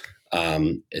warm. Yeah.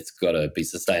 It's got to be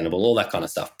sustainable, all that kind of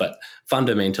stuff. But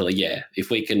fundamentally, yeah, if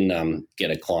we can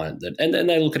get a client that, and then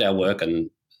they look at our work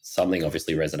and something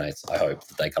obviously resonates, I hope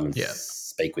that they come and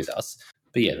speak with us.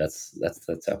 But yeah, that's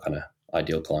our kind of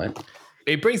ideal client.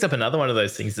 It brings up another one of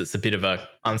those things that's a bit of a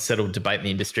unsettled debate in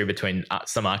the industry between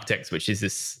some architects, which is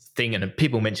this thing, and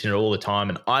people mention it all the time,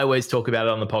 and I always talk about it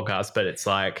on the podcast, but it's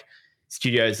like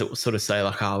studios that will sort of say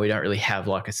like, oh, we don't really have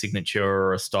like a signature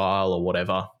or a style or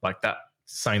whatever. Like that,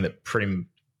 saying that pretty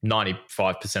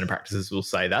 95% of practices will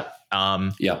say that.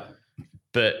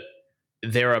 But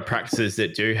there are practices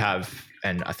that do have,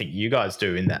 and I think you guys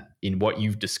do in what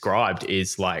you've described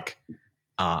is like,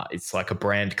 it's like a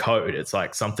brand code. It's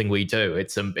like something we do.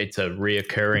 It's a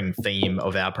reoccurring theme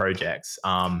of our projects.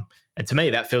 And to me,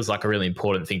 that feels like a really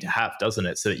important thing to have, doesn't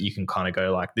it? So that you can kind of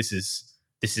go like, this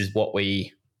is what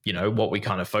we, what we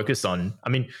kind of focus on. I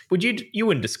mean, you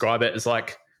wouldn't describe it as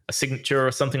like a signature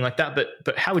or something like that,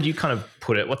 but how would you kind of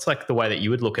put it? What's like the way that you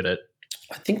would look at it?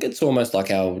 I think it's almost like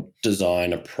our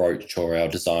design approach or our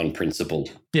design principle.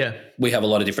 Yeah. We have a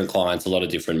lot of different clients, a lot of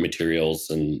different materials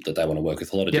and that they want to work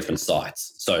with, a lot of different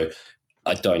sites. So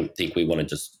I don't think we want to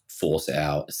just force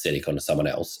our aesthetic onto someone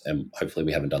else, and hopefully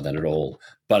we haven't done that at all.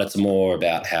 But it's more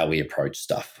about how we approach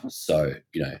stuff. So,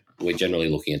 we're generally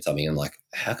looking at something and like,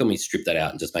 how can we strip that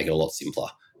out and just make it a lot simpler?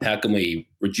 How can we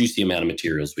reduce the amount of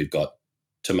materials we've got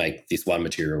to make this one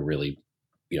material really,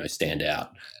 stand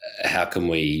out? How can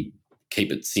we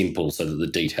keep it simple so that the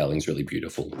detailing is really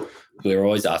beautiful? We're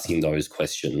always asking those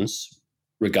questions,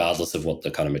 regardless of what the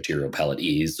kind of material palette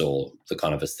is or the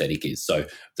kind of aesthetic is. So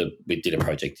we did a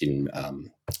project in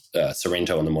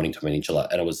Sorrento on the Mornington Peninsula,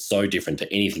 and it was so different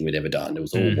to anything we'd ever done. It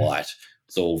was all white. It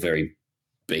was all very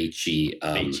beachy.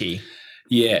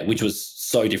 Yeah, which was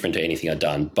so different to anything I'd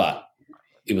done. But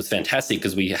it was fantastic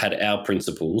because we had our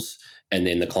principles and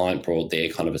then the client brought their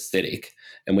kind of aesthetic.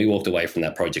 And we walked away from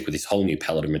that project with this whole new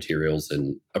palette of materials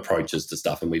and approaches to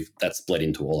stuff, and that's bled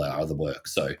into all our other work.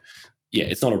 So, yeah,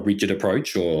 it's not a rigid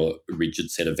approach or a rigid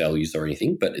set of values or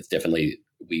anything, but it's definitely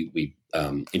we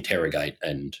interrogate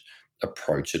and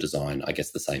approach a design, I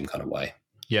guess, the same kind of way.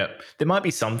 Yeah, there might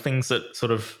be some things that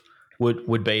sort of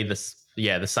would be the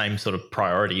same sort of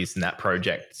priorities in that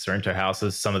project, Sorrento House,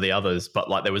 as some of the others, but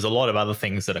like there was a lot of other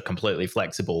things that are completely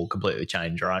flexible, completely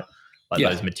change, right? Like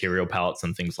those material palettes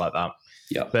and things like that.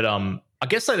 Yeah. But I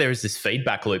guess like there is this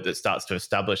feedback loop that starts to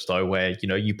establish though, where,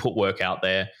 you put work out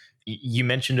there. You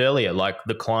mentioned earlier, like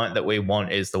the client that we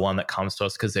want is the one that comes to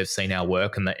us because they've seen our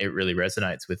work and that it really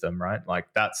resonates with them, right? Like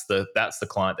that's the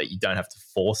client that you don't have to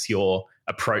force your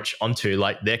approach onto.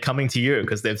 Like they're coming to you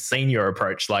because they've seen your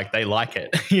approach, like they like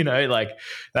it, like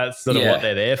that's sort of what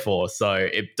they're there for. So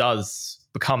it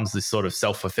becomes this sort of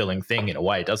self-fulfilling thing in a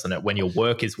way, doesn't it? When your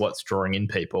work is what's drawing in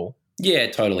people.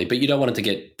 Yeah, totally. But you don't want it to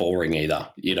get boring either.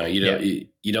 You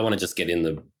don't want to just get in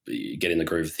the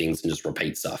groove of things and just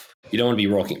repeat stuff. You don't want to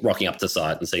be rocking up to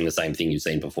site and seeing the same thing you've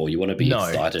seen before. You want to be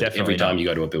excited every time you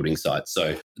go to a building site.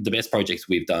 So the best projects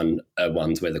we've done are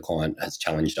ones where the client has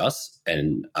challenged us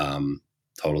and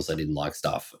told us they didn't like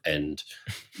stuff and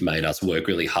made us work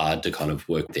really hard to kind of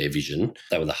work their vision.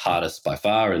 They were the hardest by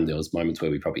far, and there was moments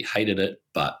where we probably hated it,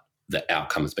 but the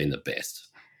outcome has been the best.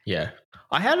 Yeah.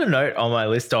 I had a note on my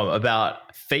list about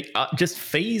just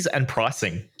fees and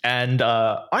pricing, and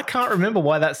I can't remember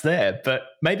why that's there. But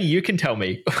maybe you can tell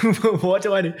me. What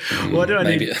do I need? What do I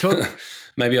need to talk?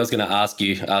 Maybe I was going to ask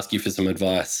you for some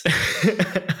advice.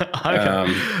 I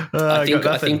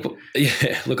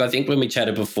think when we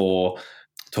chatted before,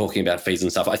 talking about fees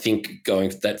and stuff, I think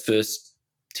going that first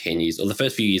 10 years or the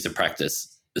first few years of practice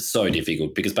is so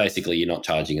difficult because basically you're not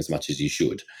charging as much as you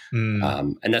should.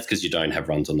 And that's because you don't have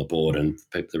runs on the board, and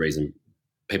the reason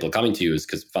people are coming to you is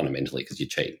fundamentally because you're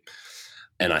cheap.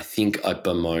 And I think I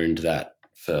bemoaned that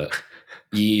for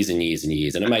years and years and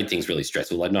years, and it made things really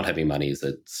stressful. Like not having money is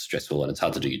stressful, and it's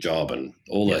hard to do your job and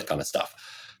all that kind of stuff.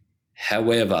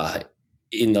 However,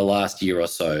 in the last year or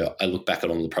so, I look back at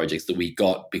all the projects that we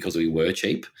got because we were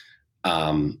cheap,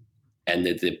 and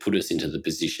that they put us into the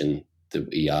position that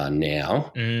we are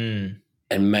now.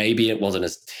 And maybe it wasn't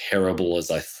as terrible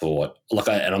as I thought.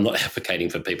 And I'm not advocating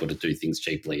for people to do things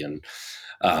cheaply, and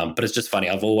But it's just funny.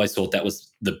 I've always thought that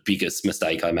was the biggest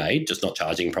mistake I made, just not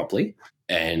charging properly.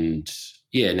 And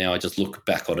yeah, now I just look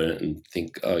back on it and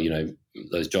think, oh,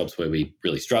 those jobs where we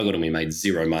really struggled and we made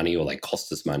zero money or they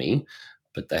cost us money,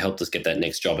 but they helped us get that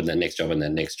next job and that next job and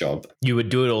that next job. You would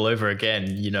do it all over again,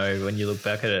 when you look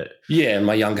back at it. Yeah,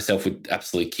 my younger self would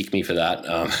absolutely kick me for that.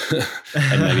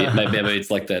 And maybe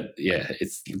it's like that,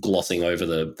 it's glossing over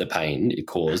the pain it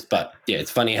caused. But yeah,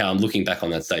 it's funny how I'm looking back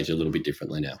on that stage a little bit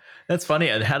differently now. That's funny.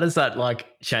 And how does that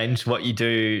change what you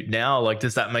do now?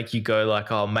 Does that make you go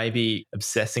oh, maybe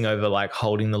obsessing over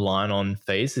holding the line on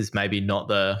fees is maybe not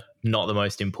the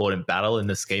most important battle in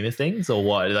the scheme of things, or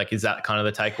what? Is that kind of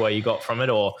the takeaway you got from it?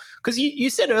 Or because you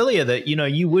said earlier that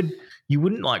you wouldn't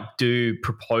do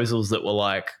proposals that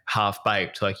were half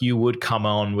baked. You would come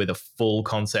on with a full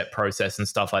concept process and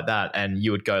stuff like that, and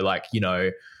you would go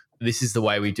this is the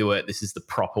way we do it. This is the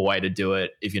proper way to do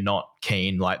it. If you're not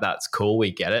keen, that's cool. We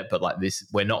get it. But this,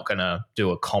 we're not going to do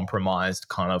a compromised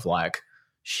kind of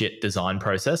shit design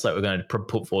process. We're going to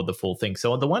put forward the full thing.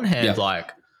 So on the one hand,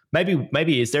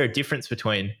 maybe is there a difference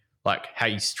between how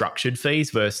you structured fees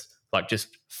versus just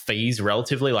fees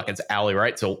relatively, it's hourly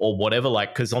rates or whatever?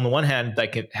 Because on the one hand,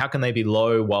 how can they be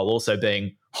low while also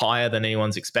being higher than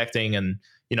anyone's expecting? And,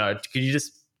 could you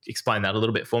just explain that a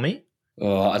little bit for me?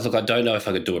 Oh, look, I don't know if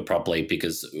I could do it properly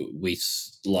because we,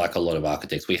 like a lot of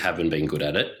architects, we haven't been good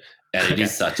at it. And it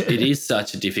is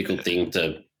such a difficult thing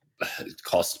to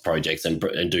cost projects and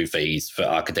do fees for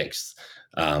architects.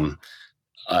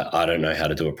 I don't know how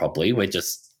to do it properly.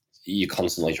 You're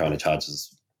constantly trying to charge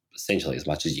essentially as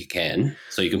much as you can,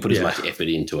 so you can put as much effort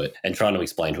into it, and trying to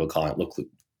explain to a client, look,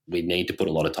 we need to put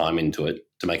a lot of time into it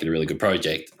to make it a really good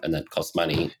project, and that costs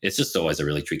money. It's just always a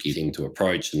really tricky thing to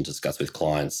approach and discuss with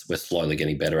clients. We're slowly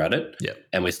getting better at it,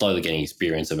 and we're slowly getting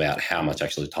experience about how much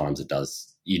actually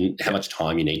how much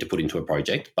time you need to put into a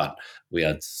project, but we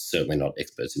are certainly not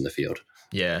experts in the field.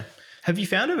 Yeah. Have you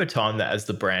found over time that as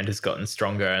the brand has gotten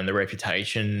stronger and the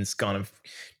reputation's kind of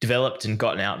developed and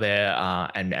gotten out there,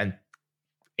 and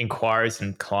inquiries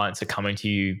and clients are coming to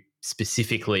you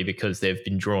specifically because they've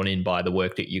been drawn in by the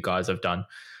work that you guys have done,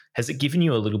 has it given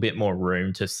you a little bit more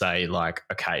room to say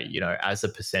okay, as a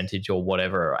percentage or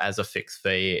whatever, or as a fixed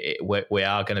fee, we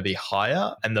are going to be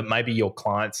higher, and that maybe your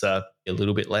clients are a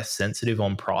little bit less sensitive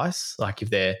on price, if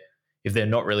they're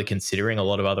not really considering a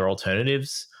lot of other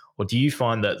alternatives? Or do you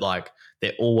find that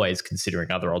they're always considering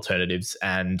other alternatives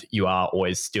and you are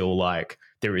always still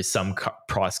there is some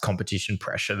price competition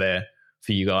pressure there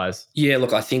for you guys? Yeah,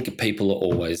 look, I think people are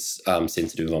always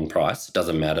sensitive on price. It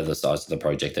doesn't matter the size of the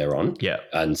project they're on. Yeah.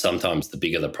 And sometimes the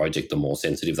bigger the project, the more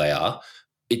sensitive they are.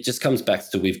 It just comes back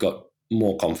to we've got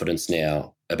more confidence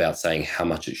now about saying how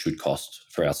much it should cost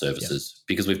for our services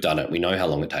because we've done it. We know how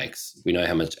long it takes. We know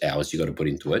how much hours you got to put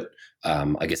into it.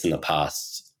 I guess in the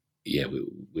past,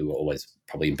 we were always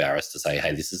probably embarrassed to say,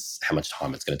 hey, this is how much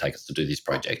time it's going to take us to do this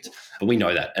project. But we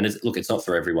know that. And it's not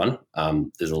for everyone.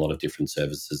 There's a lot of different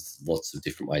services, lots of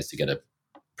different ways to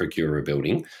procure a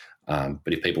building. But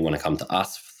if people want to come to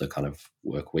us for the kind of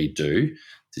work we do,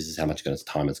 this is how much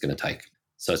time it's going to take.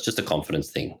 So it's just a confidence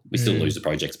thing. We still lose the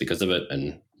projects because of it,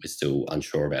 and we're still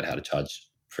unsure about how to charge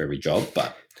for every job,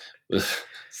 but we're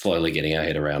slowly getting our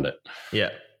head around it. Yeah.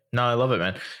 No, I love it,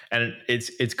 man. And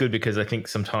it's good because I think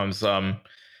sometimes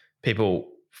people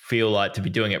feel to be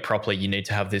doing it properly, you need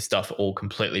to have this stuff all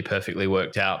completely perfectly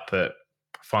worked out. But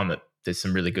I find that there's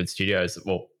some really good studios.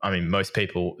 Most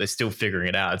people, they're still figuring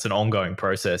it out. It's an ongoing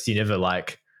process. You never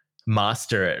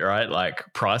master it, right?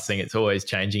 Pricing, it's always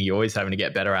changing. You're always having to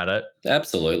get better at it.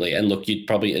 Absolutely. And look, you'd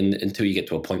probably, until you get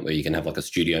to a point where you can have a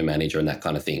studio manager and that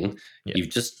kind of thing, you're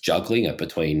just juggling it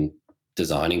between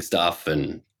designing stuff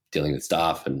and dealing with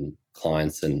staff and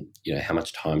clients and, how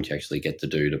much time do you actually get to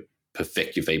do to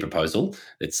perfect your fee proposal?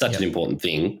 It's such an important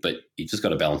thing, but you've just got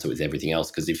to balance it with everything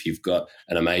else, because if you've got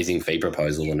an amazing fee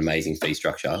proposal, an amazing fee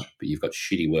structure, but you've got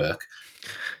shitty work,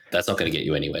 that's not going to get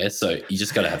you anywhere. So you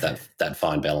just got to have that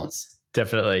fine balance.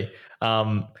 Definitely.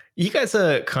 You guys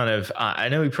are kind of, I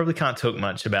know we probably can't talk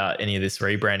much about any of this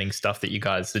rebranding stuff that you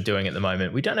guys are doing at the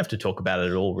moment. We don't have to talk about it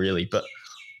at all, really, but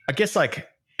I guess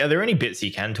are there any bits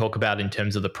you can talk about in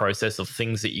terms of the process of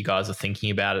things that you guys are thinking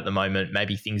about at the moment,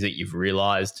 maybe things that you've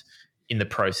realized in the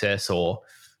process, or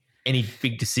any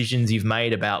big decisions you've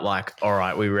made about all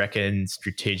right, we reckon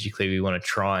strategically we want to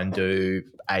try and do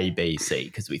A, B, C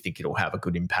because we think it'll have a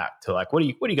good impact to what are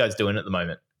you guys doing at the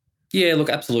moment? Yeah, look,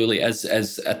 absolutely. As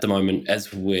at the moment,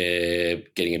 as we're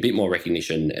getting a bit more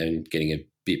recognition and getting a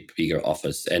bit bigger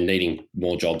office and needing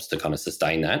more jobs to kind of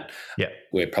sustain that,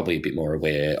 we're probably a bit more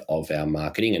aware of our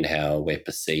marketing and how we're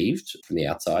perceived from the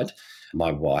outside.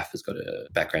 My wife has got a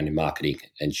background in marketing,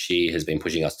 and she has been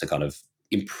pushing us to kind of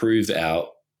improve our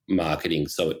marketing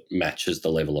so it matches the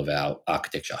level of our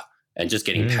architecture, and just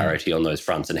getting parity on those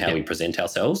fronts and how we present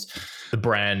ourselves. The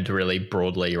brand really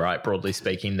broadly, right? Broadly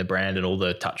speaking, the brand and all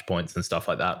the touch points and stuff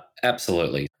like that.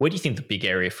 Absolutely. Where do you think the big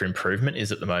area for improvement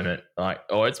is at the moment?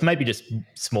 Or it's maybe just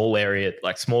small area,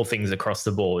 like small things across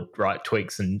the board, right?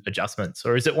 Tweaks and adjustments.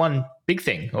 Or is it one big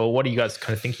thing? Or what are you guys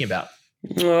kind of thinking about?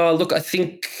 Look, I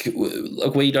think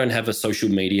we don't have a social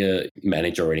media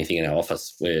manager or anything in our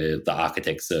office where the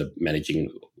architects are managing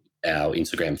our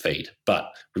Instagram feed,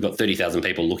 but we've got 30,000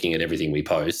 people looking at everything we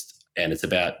post, and it's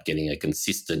about getting a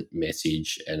consistent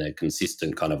message and a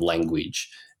consistent kind of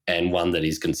language, and one that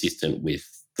is consistent with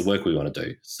the work we want to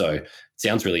do. So it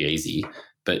sounds really easy,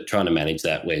 but trying to manage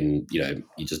that when, you're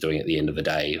just doing it at the end of the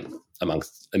day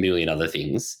amongst a million other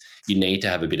things, you need to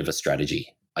have a bit of a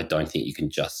strategy. I don't think you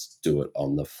can just do it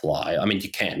on the fly. I mean,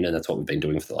 you can, and that's what we've been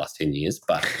doing for the last 10 years.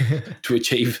 But to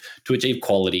achieve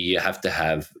quality, you have to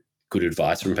have good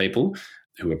advice from people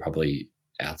who are probably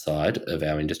outside of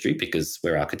our industry, because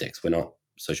we're architects. We're not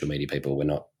social media people. We're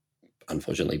not,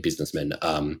 unfortunately, businessmen.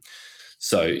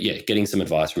 So, getting some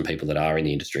advice from people that are in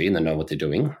the industry and they know what they're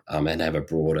doing, and have a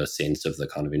broader sense of the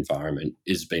kind of environment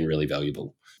has been really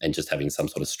valuable. And just having some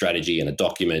sort of strategy and a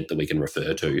document that we can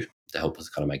refer to help us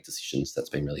kind of make decisions, that's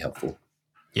been really helpful.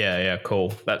 Yeah,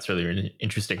 cool. That's really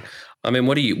interesting. I mean,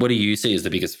 what do you see as the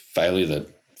biggest failure that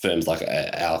firms like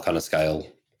our kind of scale?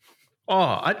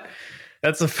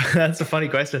 That's a funny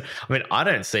question. I mean, I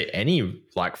don't see any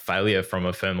failure from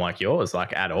a firm like yours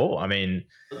at all. I mean,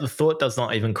 the thought does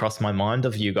not even cross my mind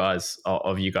of you guys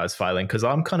failing, because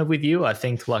I'm kind of with you. I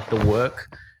think the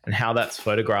work and how that's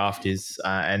photographed is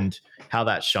and how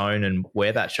that's shown and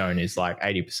where that's shown is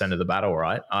 80% of the battle,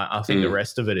 right? I think the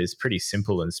rest of it is pretty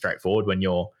simple and straightforward when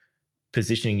you're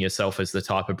positioning yourself as the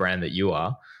type of brand that you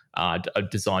are, a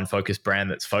design-focused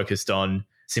brand that's focused on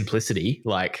simplicity.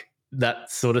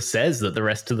 That sort of says that the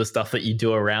rest of the stuff that you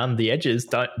do around the edges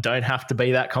don't have to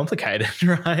be that complicated,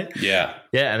 right? Yeah.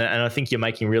 And I think you're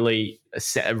making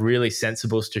a really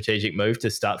sensible strategic move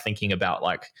to start thinking about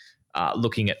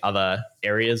looking at other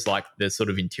areas like the sort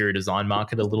of interior design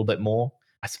market a little bit more.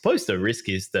 I suppose the risk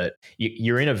is that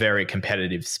you're in a very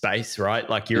competitive space, right?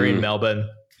 You're in Melbourne.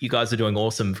 You guys are doing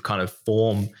awesome kind of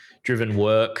form-driven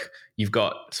work. You've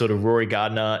got sort of Rory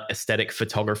Gardner aesthetic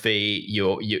photography.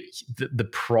 The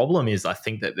problem is, I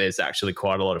think that there's actually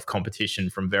quite a lot of competition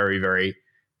from very, very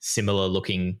similar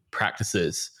looking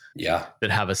practices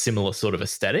that have a similar sort of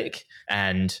aesthetic.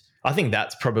 And I think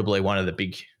that's probably one of the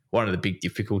big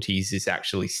difficulties is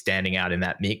actually standing out in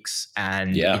that mix.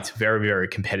 And it's a very, very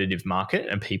competitive market,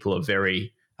 and people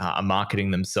are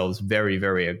marketing themselves very,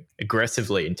 very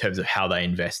aggressively in terms of how they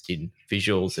invest in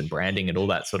visuals and branding and all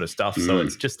that sort of stuff. So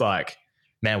it's just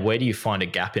man, where do you find a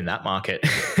gap in that market?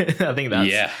 I think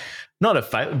that's not a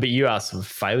failure, but you asked for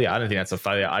failure. I don't think that's a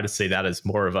failure. I just see that as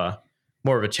more of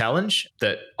a challenge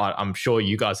that I'm sure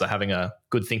you guys are having a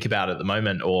good think about at the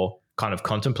moment, or kind of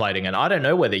contemplating. And I don't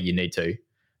know whether you need to.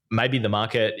 Maybe the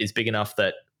market is big enough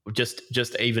that just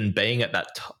even being at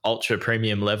that ultra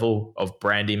premium level of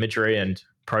brand imagery and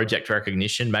project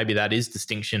recognition, maybe that is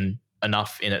distinction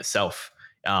enough in itself,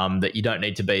 that you don't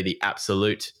need to be the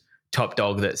absolute top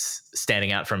dog that's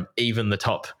standing out from even the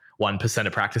top 1%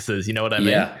 of practices. You know what I mean?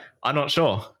 Yeah. I'm not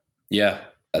sure. Yeah.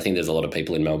 I think there's a lot of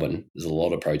people in Melbourne. There's a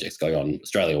lot of projects going on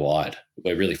Australia-wide.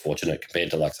 We're really fortunate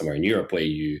compared to somewhere in Europe where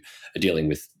you are dealing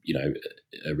with,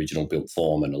 original built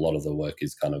form, and a lot of the work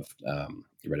is kind of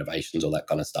renovations, all that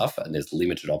kind of stuff. And there's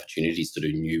limited opportunities to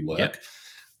do new work. Yep.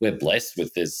 We're blessed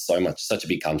with there's such a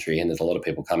big country, and there's a lot of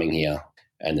people coming here,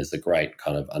 and there's a great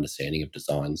kind of understanding of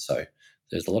design. So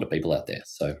there's a lot of people out there.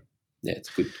 So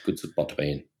it's a good spot to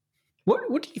be in.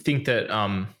 What do you think that,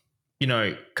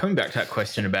 coming back to that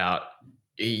question about,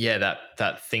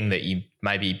 that thing that you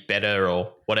may be better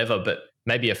or whatever, but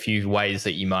maybe a few ways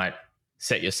that you might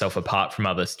set yourself apart from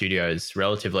other studios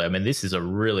relatively. I mean, this is a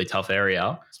really tough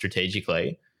area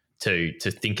strategically to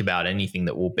think about anything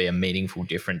that will be a meaningful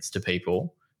difference to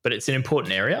people, but it's an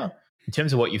important area. In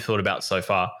terms of what you've thought about so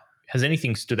far, has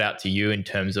anything stood out to you in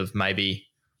terms of maybe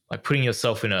putting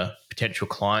yourself in a potential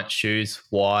client's shoes,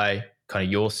 why kind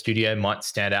of your studio might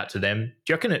stand out to them?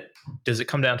 Do you reckon does it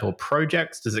come down to a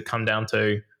project? Does it come down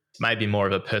to maybe more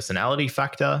of a personality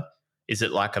factor? Is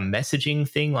it a messaging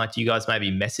thing? Do you guys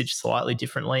maybe message slightly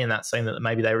differently and that's something that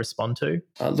maybe they respond to?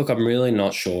 Look, I'm really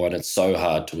not sure, and it's so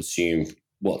hard to assume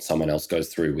what someone else goes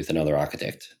through with another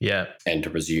architect. Yeah. And to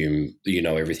presume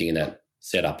everything in that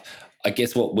setup. I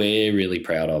guess what we're really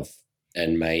proud of,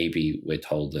 and maybe we're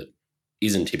told that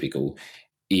isn't typical,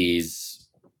 is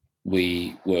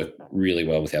we work really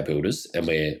well with our builders, and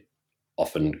we're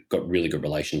often got really good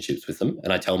relationships with them.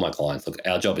 And I tell my clients, look,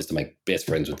 our job is to make best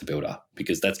friends with the builder,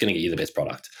 because that's going to get you the best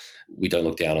product. We don't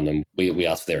look down on them. We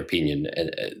ask for their opinion,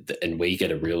 and we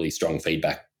get a really strong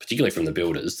feedback, particularly from the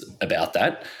builders, about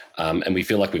that. And we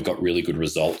feel like we've got really good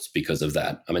results because of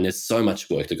that. I mean, there's so much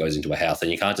work that goes into a house,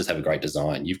 and you can't just have a great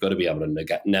design. You've got to be able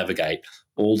to navigate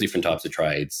all different types of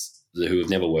trades who have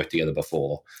never worked together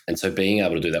before. And so being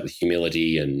able to do that with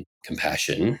humility and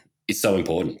compassion is so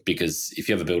important, because if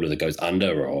you have a builder that goes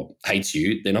under or hates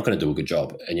you, they're not going to do a good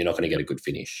job, and you're not going to get a good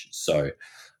finish. So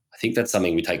I think that's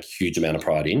something we take a huge amount of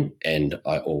pride in. And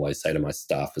I always say to my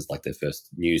staff, as like their first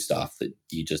new staff, that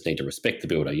you just need to respect the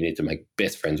builder. You need to make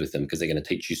best friends with them, because they're going to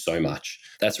teach you so much.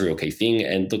 That's a real key thing.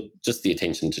 And look, just the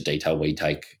attention to detail we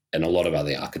take, and a lot of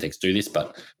other architects do this,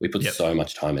 but we put so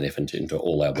much time and effort into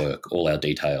all our work, all our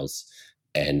details.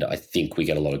 And I think we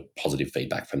get a lot of positive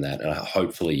feedback from that. And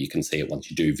hopefully you can see it once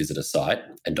you do visit a site,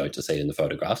 and don't just see it in the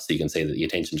photographs. So you can see that the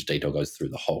attention to detail goes through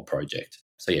the whole project.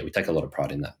 So yeah, we take a lot of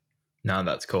pride in that. No,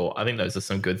 that's cool. I think those are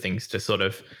some good things to sort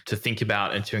of to think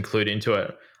about and to include into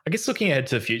it. I guess looking ahead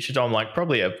to the future, Dom, like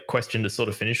probably a question to sort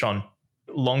of finish on,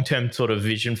 long-term sort of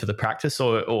vision for the practice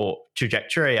or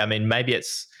trajectory. I mean, maybe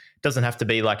doesn't have to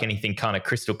be like anything kind of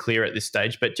crystal clear at this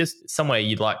stage, but just somewhere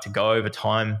you'd like to go over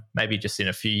time, maybe just in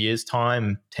a few years'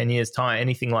 time, 10 years' time,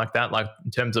 anything like that, like in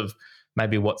terms of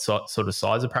maybe what sort of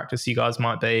size of practice you guys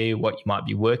might be, what you might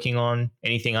be working on,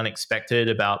 anything unexpected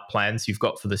about plans you've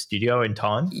got for the studio in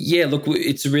time? Yeah, look,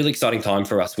 it's a really exciting time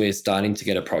for us. We're starting to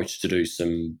get approached to do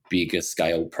some bigger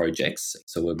scale projects.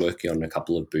 So we're working on a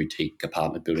couple of boutique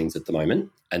apartment buildings at the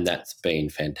moment, and that's been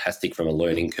fantastic from a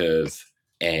learning curve,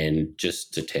 and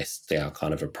just to test our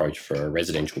kind of approach for a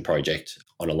residential project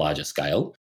on a larger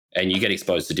scale. And you get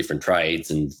exposed to different trades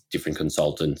and different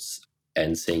consultants,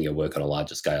 and seeing your work on a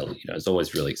larger scale, is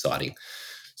always really exciting.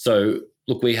 So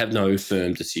look, we have no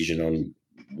firm decision on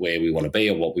where we want to be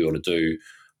or what we want to do.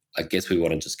 I guess we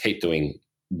want to just keep doing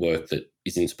work that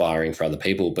is inspiring for other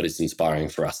people, but it's inspiring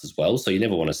for us as well. So you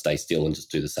never want to stay still and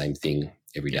just do the same thing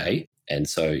every day. And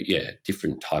so, yeah,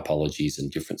 different typologies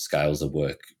and different scales of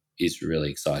work is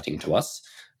really exciting to us.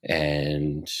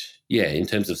 And yeah, in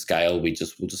terms of scale, we'll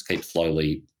just keep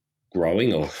slowly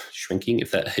growing or shrinking,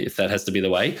 if that has to be the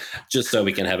way, just so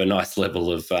we can have a nice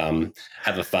level of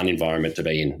have a fun environment to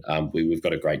be in. We've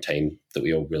got a great team that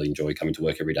we all really enjoy coming to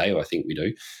work every day, or I think we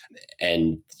do.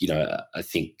 And I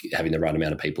think having the right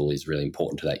amount of people is really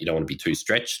important to that. You don't want to be too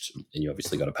stretched, and you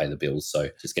obviously got to pay the bills. So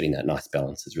just getting that nice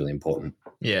balance is really important.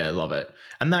 Yeah, I love it.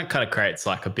 And that kind of creates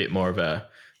like a bit more of a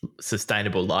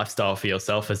sustainable lifestyle for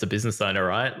yourself as a business owner,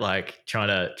 right? Like trying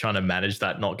to manage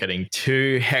that, not getting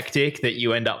too hectic that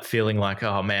you end up feeling like,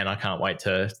 oh man, I'm going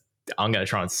to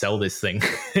try and sell this thing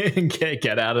and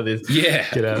get out of this. Yeah.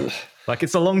 Get out. Like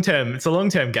it's a long-term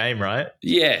game, right?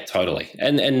 Yeah, totally.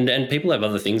 And people have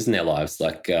other things in their lives.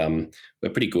 Like we're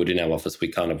pretty good in our office. We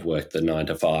kind of work the 9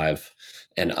 to 5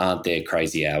 and aren't there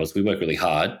crazy hours. We work really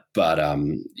hard, but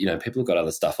people have got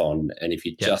other stuff on. And if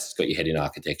you just got your head in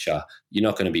architecture, you're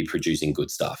not going to be producing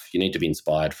good stuff. You need to be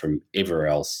inspired from everywhere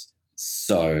else.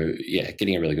 So yeah,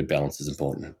 getting a really good balance is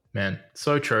important. Man,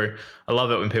 so true. I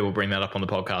love it when people bring that up on the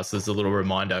podcast as a little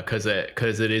reminder, because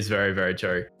it is very, very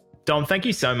true. Dom, thank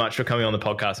you so much for coming on the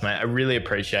podcast, mate. I really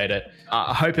appreciate it.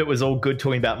 I hope it was all good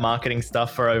talking about marketing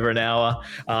stuff for over an hour.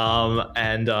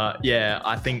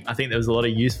 I think there was a lot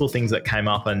of useful things that came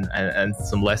up and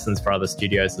some lessons for other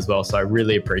studios as well. So I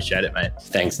really appreciate it, mate.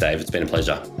 Thanks, Dave. It's been a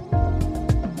pleasure.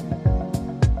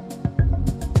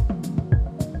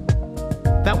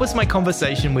 That was my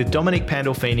conversation with Dominic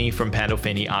Pandolfini from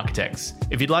Pandolfini Architects.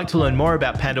 If you'd like to learn more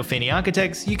about Pandolfini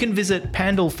Architects, you can visit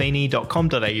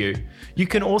pandolfini.com.au. You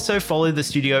can also follow the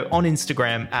studio on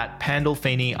Instagram at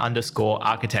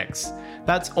pandolfini_architects.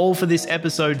 That's all for this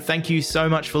episode. Thank you so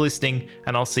much for listening,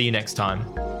 and I'll see you next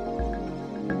time.